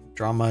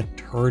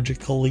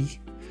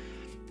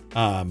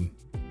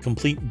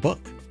complete book,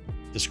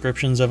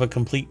 descriptions of a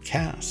complete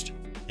cast,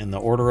 and the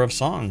order of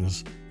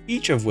songs,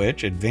 each of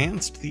which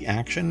advanced the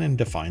action and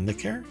defined the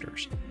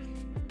characters.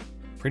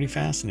 Pretty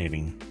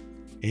fascinating.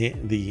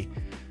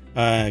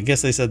 I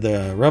guess they said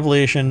the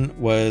revelation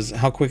was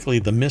how quickly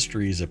the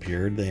mysteries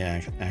appeared. They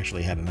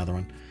actually had another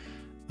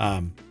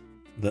one.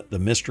 The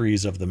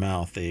Mysteries of the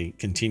Mouth, they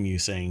continue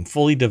saying,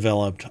 fully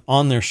developed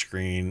on their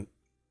screen.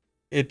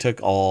 It took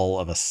all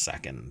of a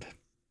second.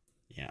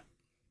 Yeah.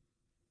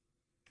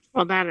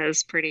 Well, that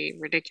is pretty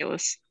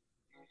ridiculous.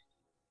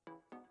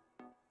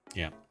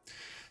 Yeah.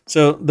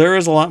 So there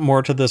is a lot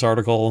more to this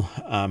article.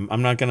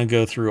 I'm not going to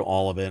go through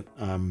all of it,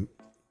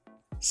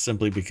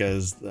 simply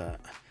because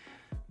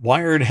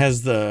Wired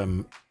has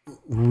the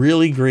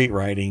really great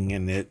writing,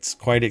 and it's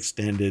quite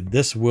extended.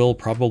 This will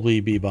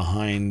probably be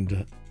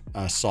behind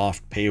a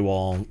soft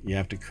paywall. You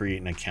have to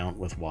create an account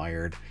with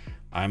Wired.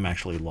 I'm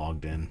actually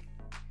logged in.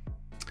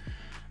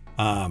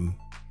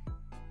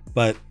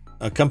 But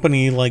a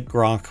company like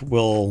Grok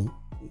will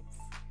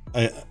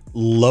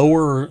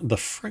lower the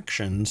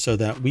friction so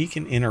that we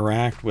can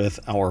interact with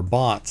our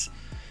bots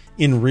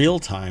in real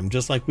time,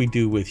 just like we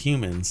do with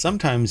humans.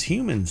 Sometimes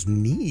humans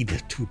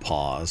need to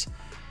pause,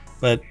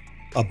 but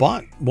a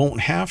bot won't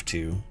have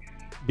to,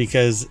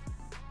 because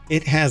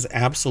it has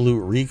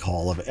absolute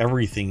recall of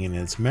everything in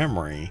its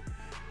memory.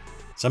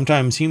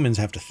 Sometimes humans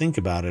have to think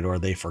about it, or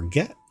they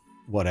forget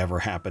whatever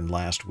happened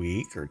last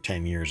week or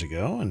 10 years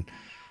ago, and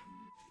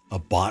a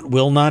bot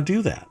will not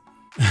do that.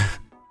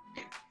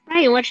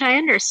 Right, which I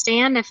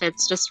understand if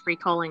it's just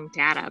recalling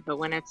data, but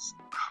when it's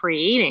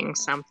creating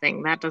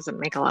something, that doesn't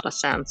make a lot of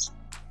sense.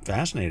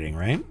 Fascinating,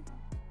 right?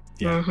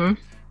 Yeah. Mm-hmm.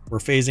 We're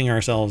phasing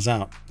ourselves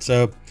out.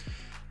 So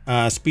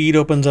speed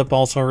opens up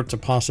all sorts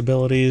of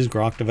possibilities.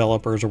 Grok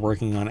developers are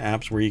working on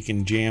apps where you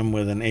can jam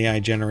with an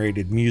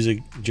AI-generated music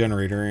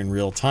generator in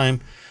real time,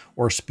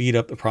 or speed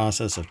up the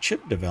process of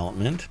chip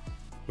development,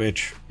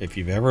 which, if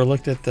you've ever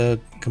looked at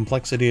the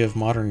complexity of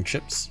modern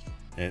chips,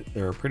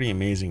 they're pretty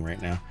amazing right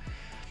now.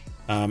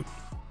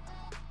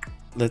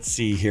 Let's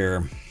see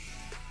here.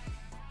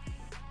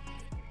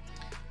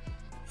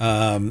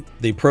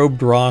 They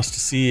probed ROS to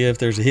see if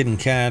there's a hidden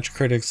catch.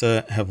 Critics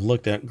have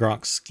looked at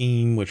Grok's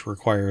scheme, which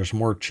requires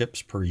more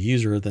chips per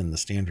user than the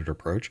standard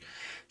approach.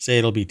 Say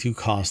it'll be too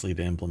costly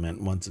to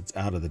implement once it's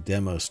out of the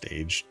demo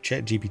stage.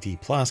 ChatGPT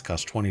Plus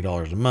costs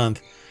 $20 a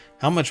month.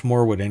 How much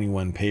more would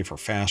anyone pay for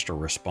faster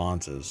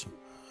responses?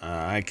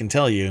 I can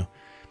tell you,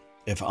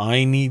 if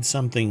I need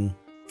something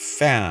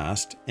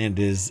fast and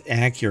is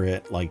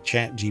accurate like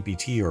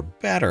ChatGPT or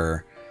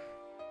better,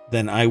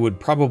 then I would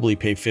probably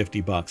pay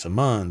 $50 a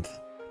month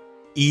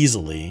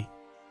easily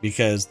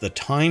because the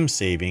time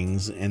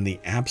savings and the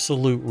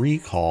absolute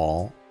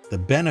recall, the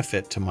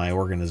benefit to my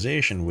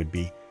organization would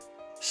be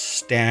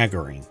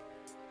staggering.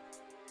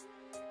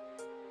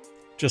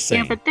 Just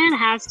saying. Yeah, but that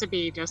has to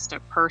be just a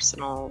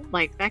personal,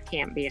 like that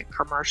can't be a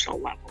commercial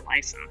level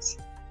license.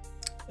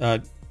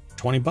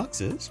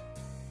 $20 is.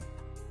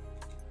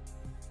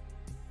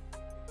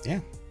 Yeah.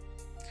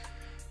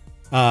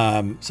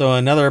 So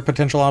another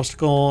potential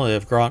obstacle,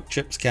 if Grok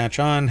chips catch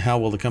on, how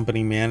will the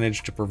company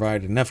manage to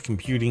provide enough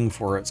computing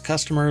for its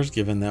customers,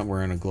 given that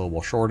we're in a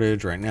global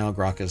shortage? Right now,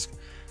 Grok is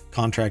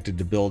contracted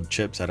to build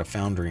chips at a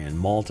foundry in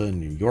Malta,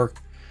 New York.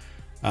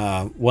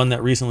 One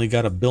that recently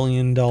got $1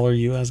 billion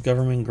U.S.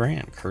 government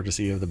grant,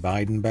 courtesy of the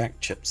Biden-backed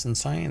Chips and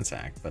Science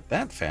Act. But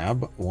that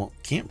fab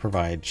can't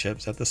provide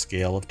chips at the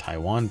scale of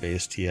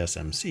Taiwan-based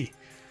TSMC.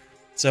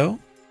 So,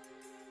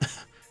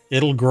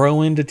 it'll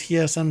grow into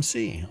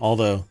TSMC,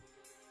 although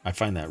I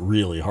find that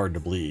really hard to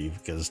believe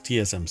because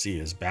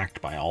TSMC is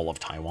backed by all of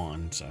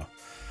Taiwan. So,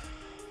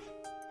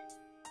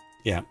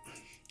 yeah.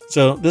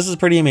 So this is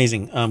pretty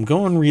amazing.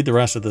 Go and read the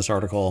rest of this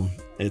article.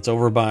 It's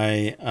over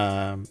by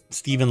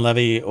Stephen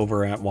Levy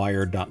over at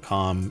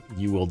wired.com.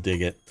 You will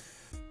dig it.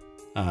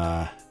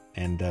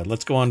 And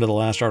let's go on to the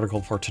last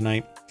article for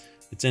tonight.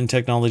 It's in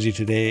Technology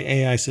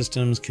Today. AI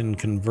systems can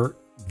convert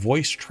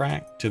voice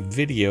track to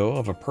video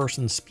of a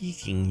person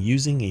speaking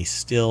using a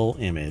still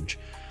image.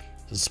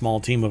 A small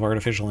team of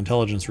artificial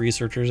intelligence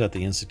researchers at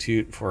the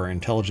Institute for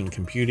Intelligent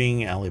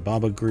Computing,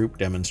 Alibaba Group,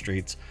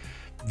 demonstrates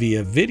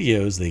via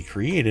videos they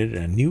created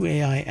a new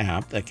AI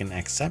app that can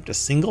accept a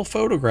single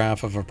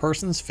photograph of a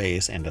person's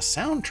face and a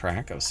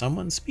soundtrack of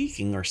someone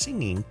speaking or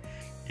singing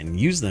and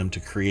use them to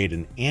create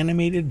an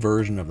animated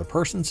version of the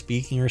person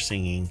speaking or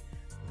singing,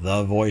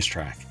 the voice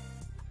track.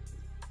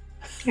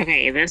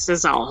 Okay, this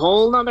is a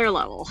whole nother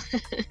level.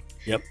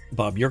 Yep.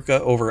 Bob Yurka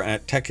over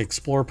at Tech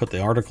Explore put the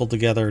article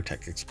together,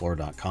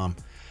 techexplore.com.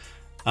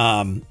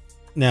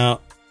 Now,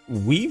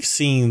 we've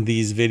seen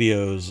these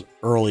videos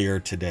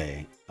earlier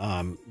today.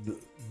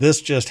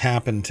 This just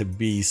happened to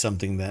be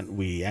something that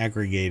we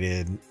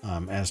aggregated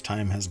as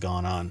time has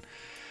gone on.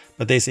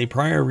 But they say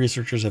prior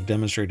researchers have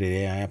demonstrated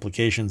AI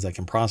applications that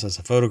can process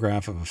a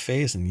photograph of a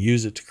face and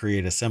use it to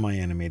create a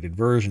semi-animated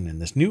version. In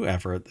this new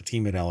effort, the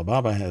team at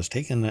Alibaba has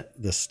taken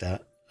this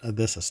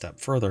a step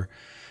further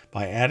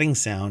by adding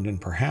sound,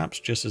 and perhaps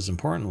just as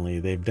importantly,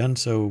 they've done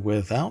so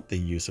without the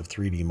use of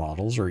 3D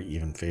models or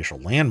even facial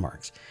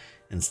landmarks.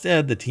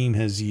 Instead, the team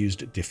has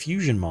used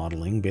diffusion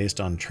modeling based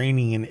on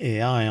training an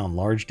AI on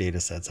large data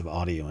sets of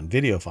audio and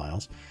video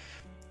files.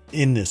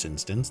 In this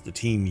instance, the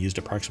team used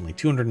approximately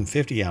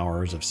 250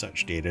 hours of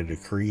such data to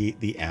create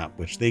the app,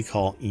 which they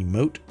call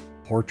Emote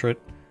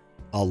Portrait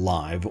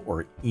Alive,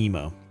 or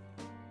EMO.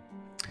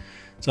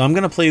 So I'm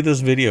going to play this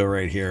video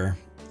right here.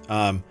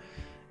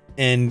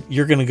 And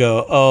you're going to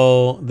go,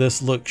 oh,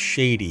 this looks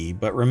shady.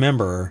 But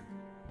remember,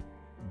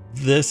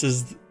 this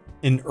is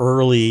an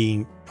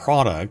early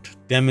product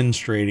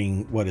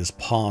demonstrating what is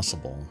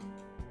possible.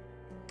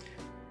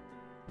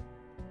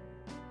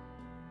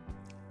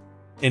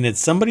 And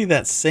it's somebody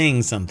that's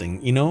saying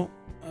something, you know,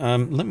 I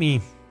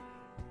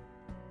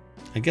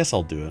guess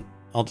I'll do it.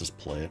 I'll just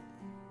play it.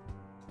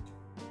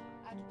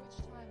 At which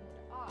time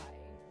would I,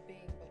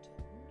 being but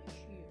a foolish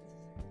youth,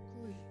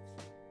 grieve,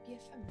 be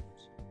effeminate,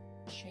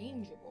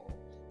 changeable,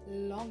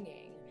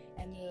 longing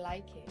and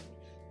liking,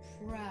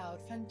 proud,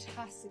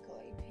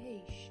 fantastical,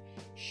 apace,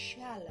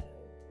 shallow.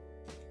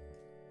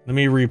 Let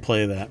me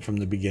replay that from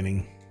the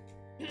beginning.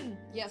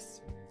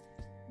 Yes.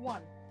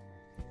 1.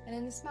 And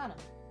in this manner,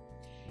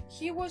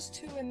 he was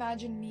to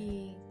imagine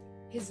me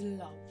his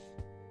love,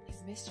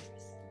 his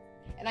mistress,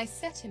 and I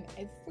set him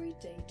every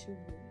day to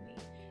woo me,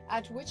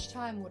 at which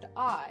time would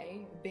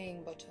I,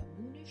 being but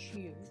a moonish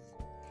youth,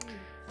 grieve.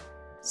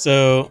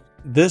 So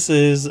this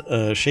is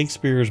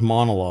Shakespeare's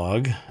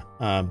monologue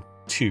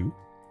 2,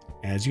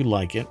 As You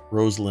Like It,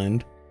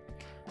 Rosalind.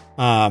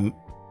 And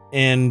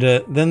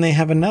then they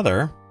have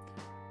another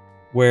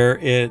where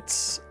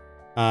it's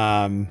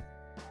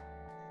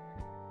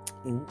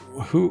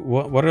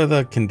what are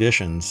the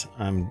conditions?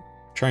 I'm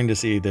trying to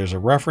see. There's a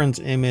reference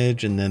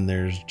image, and then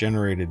there's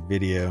generated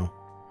video,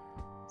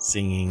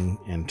 singing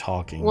and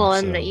talking. Well,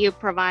 and that you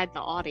provide the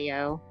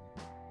audio.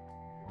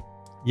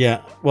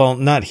 Yeah, well,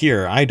 not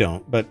here. I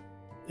don't, but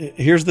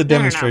here's the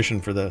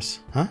demonstration for this.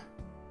 Huh?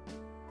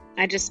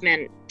 I just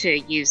meant to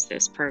use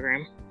this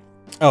program.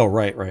 Oh,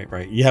 right.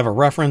 You have a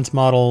reference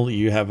model,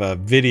 you have a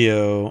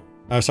video.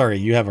 Oh, sorry,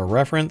 you have a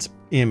reference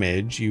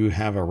image, you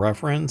have a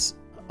reference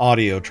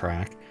audio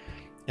track,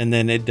 and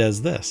then it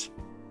does this.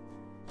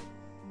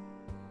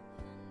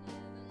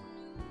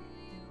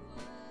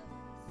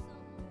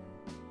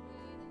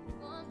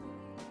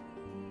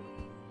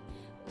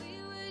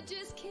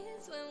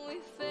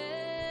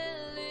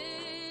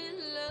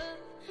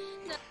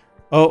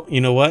 Oh,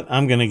 you know what?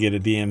 I'm going to get a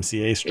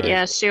DMCA strike.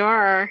 Yes, you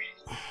are.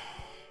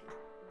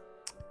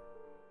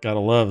 Gotta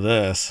love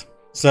this.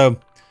 So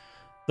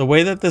the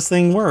way that this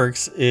thing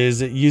works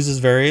is it uses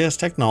various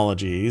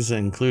technologies,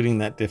 including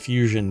that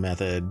diffusion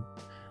method,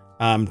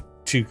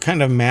 to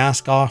kind of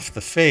mask off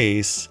the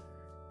face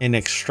and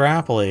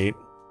extrapolate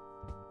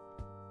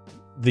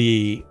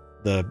the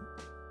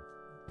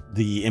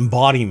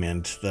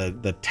embodiment,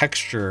 the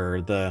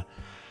texture, the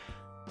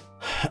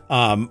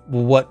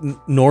what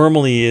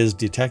normally is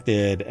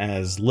detected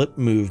as lip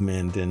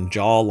movement and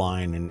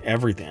jawline and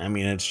everything. I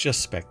mean, it's just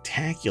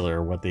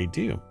spectacular what they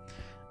do.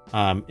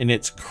 And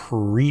it's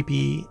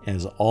creepy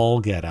as all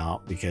get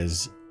out,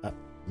 because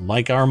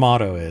like our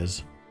motto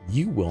is,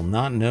 you will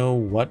not know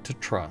what to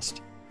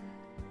trust,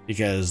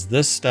 because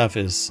this stuff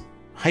is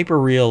hyper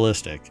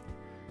realistic,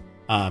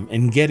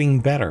 and getting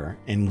better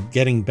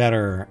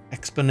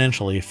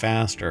exponentially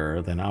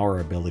faster than our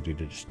ability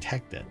to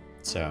detect it.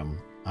 So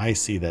I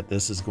see that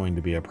this is going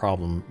to be a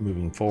problem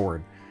moving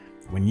forward.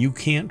 When you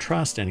can't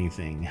trust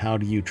anything, how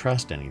do you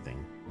trust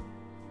anything?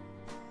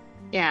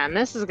 Yeah, and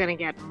this is going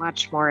to get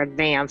much more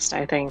advanced,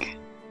 I think.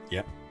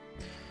 Yep.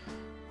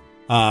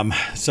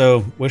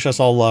 So wish us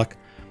all luck.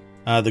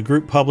 The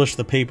group published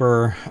the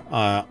paper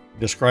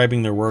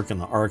describing their work in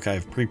the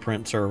archive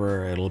preprint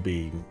server. It'll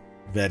be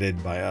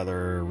vetted by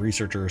other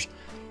researchers,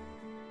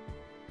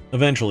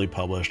 eventually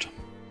published.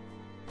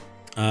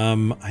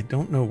 I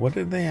don't know, what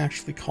did they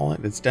actually call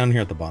it? It's down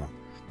here at the bottom.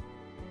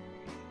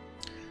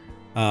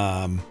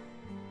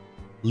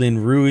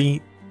 Lin Rui,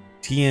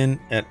 Tian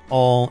et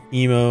al.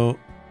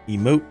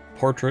 Emote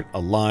portrait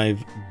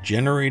alive,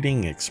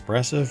 generating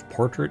expressive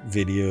portrait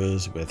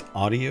videos with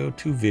audio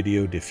to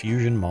video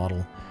diffusion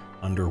model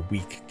under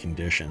weak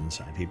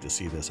conditions. I'd hate to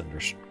see this under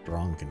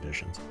strong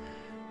conditions,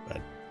 but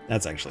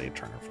that's actually a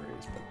Turner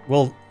phrase.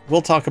 But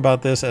we'll talk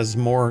about this as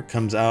more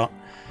comes out.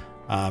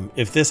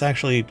 If this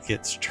actually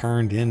gets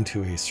turned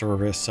into a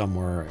service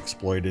somewhere,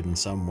 exploited in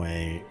some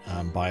way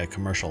by a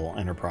commercial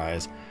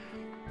enterprise,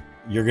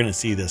 you're going to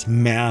see this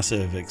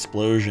massive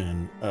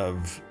explosion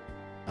of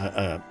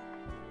a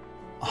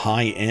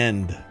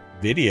high-end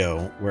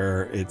video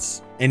where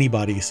it's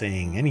anybody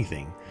saying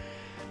anything.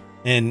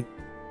 And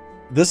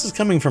this is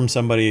coming from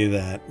somebody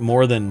that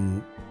more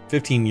than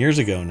 15 years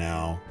ago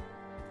now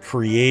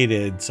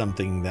created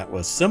something that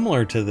was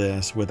similar to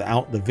this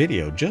without the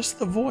video, just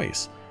the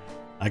voice.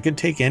 I could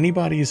take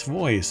anybody's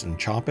voice and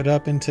chop it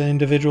up into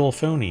individual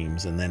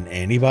phonemes, and then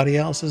anybody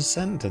else's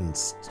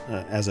sentence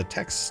as a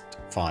text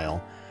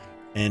file,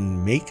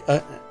 and make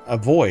a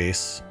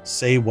voice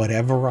say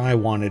whatever I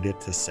wanted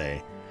it to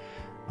say.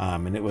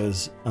 And it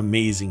was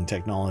amazing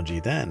technology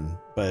then,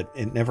 but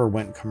it never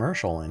went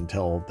commercial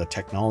until the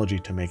technology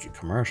to make it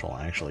commercial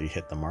actually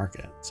hit the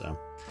market. So,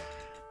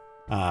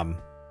 man,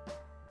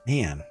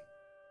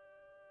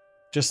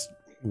 just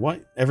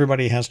what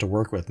everybody has to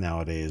work with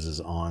nowadays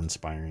is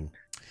awe-inspiring.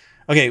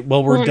 Okay,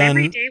 well, we're done.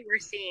 Every day we're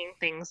seeing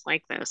things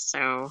like this,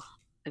 so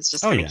it's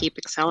just going to keep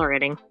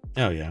accelerating.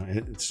 Oh, yeah.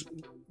 It's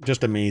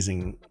just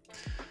amazing.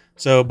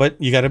 So,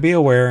 but you got to be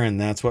aware,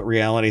 and that's what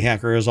Reality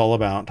Hacker is all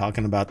about,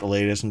 talking about the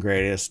latest and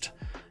greatest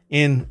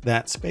in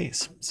that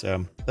space.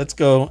 So let's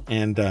go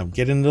and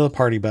get into the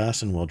party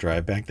bus, and we'll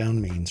drive back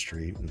down Main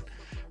Street. And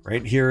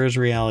right here is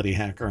Reality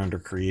Hacker under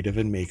Creative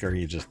and Maker.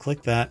 You just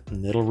click that,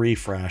 and it'll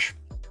refresh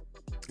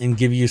and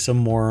give you some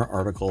more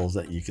articles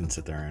that you can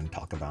sit there and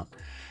talk about.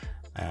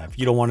 If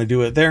you don't want to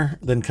do it there,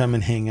 then come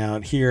and hang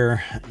out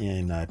here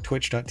in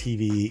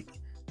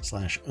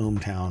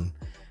twitch.tv/ohmtown.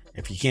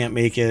 If you can't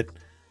make it,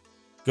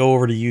 go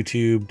over to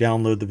YouTube,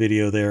 download the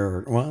video there,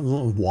 or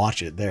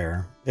watch it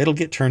there. It'll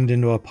get turned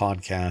into a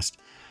podcast,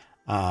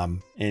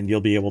 and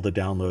you'll be able to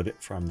download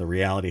it from the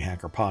Reality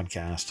Hacker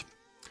podcast.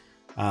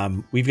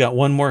 We've got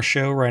one more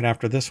show right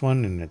after this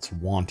one, and it's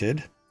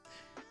Wanted,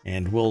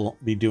 and we'll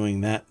be doing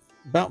that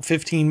about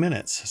 15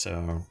 minutes.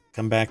 So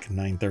come back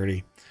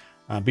 9:30.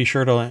 Be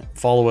sure to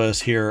follow us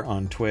here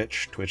on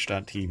Twitch,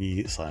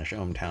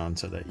 twitch.tv/ohmtown,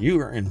 so that you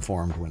are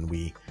informed when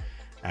we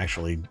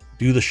actually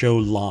do the show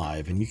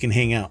live, and you can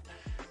hang out.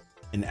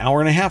 An hour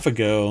and a half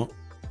ago,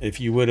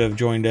 if you would have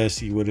joined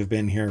us, you would have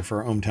been here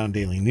for ohmTown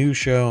Daily News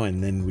Show,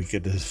 and then we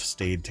could have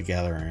stayed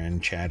together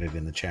and chatted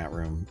in the chat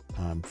room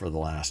for the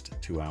last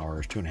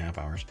 2.5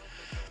 hours.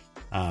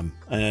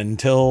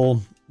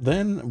 Until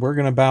then, we're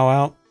going to bow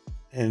out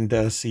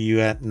and see you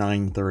at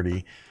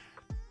 9:30.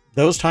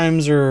 Those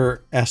times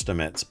are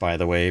estimates, by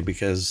the way,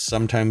 because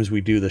sometimes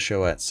we do the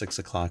show at 6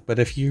 o'clock. But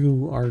if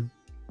you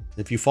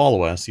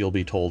follow us, you'll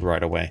be told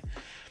right away.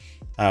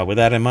 With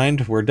that in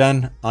mind, we're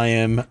done. I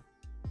am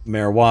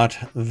Mayor Watt.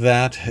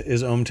 That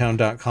is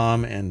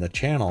ohmtown.com, and the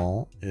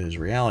channel is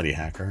Reality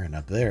Hacker. And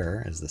up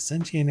there is the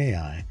sentient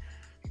AI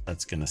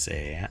that's going to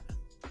say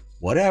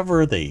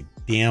whatever they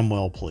damn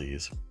well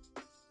please.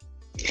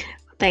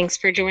 Thanks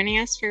for joining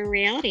us for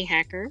Reality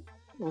Hacker.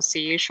 We'll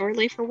see you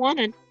shortly for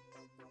Wanted.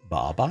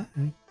 Bye-bye.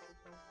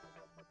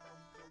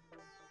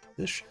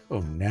 This show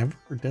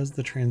never does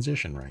the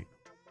transition right.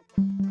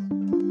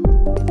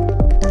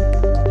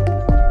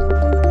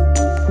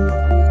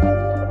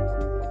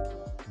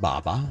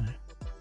 Bye-bye.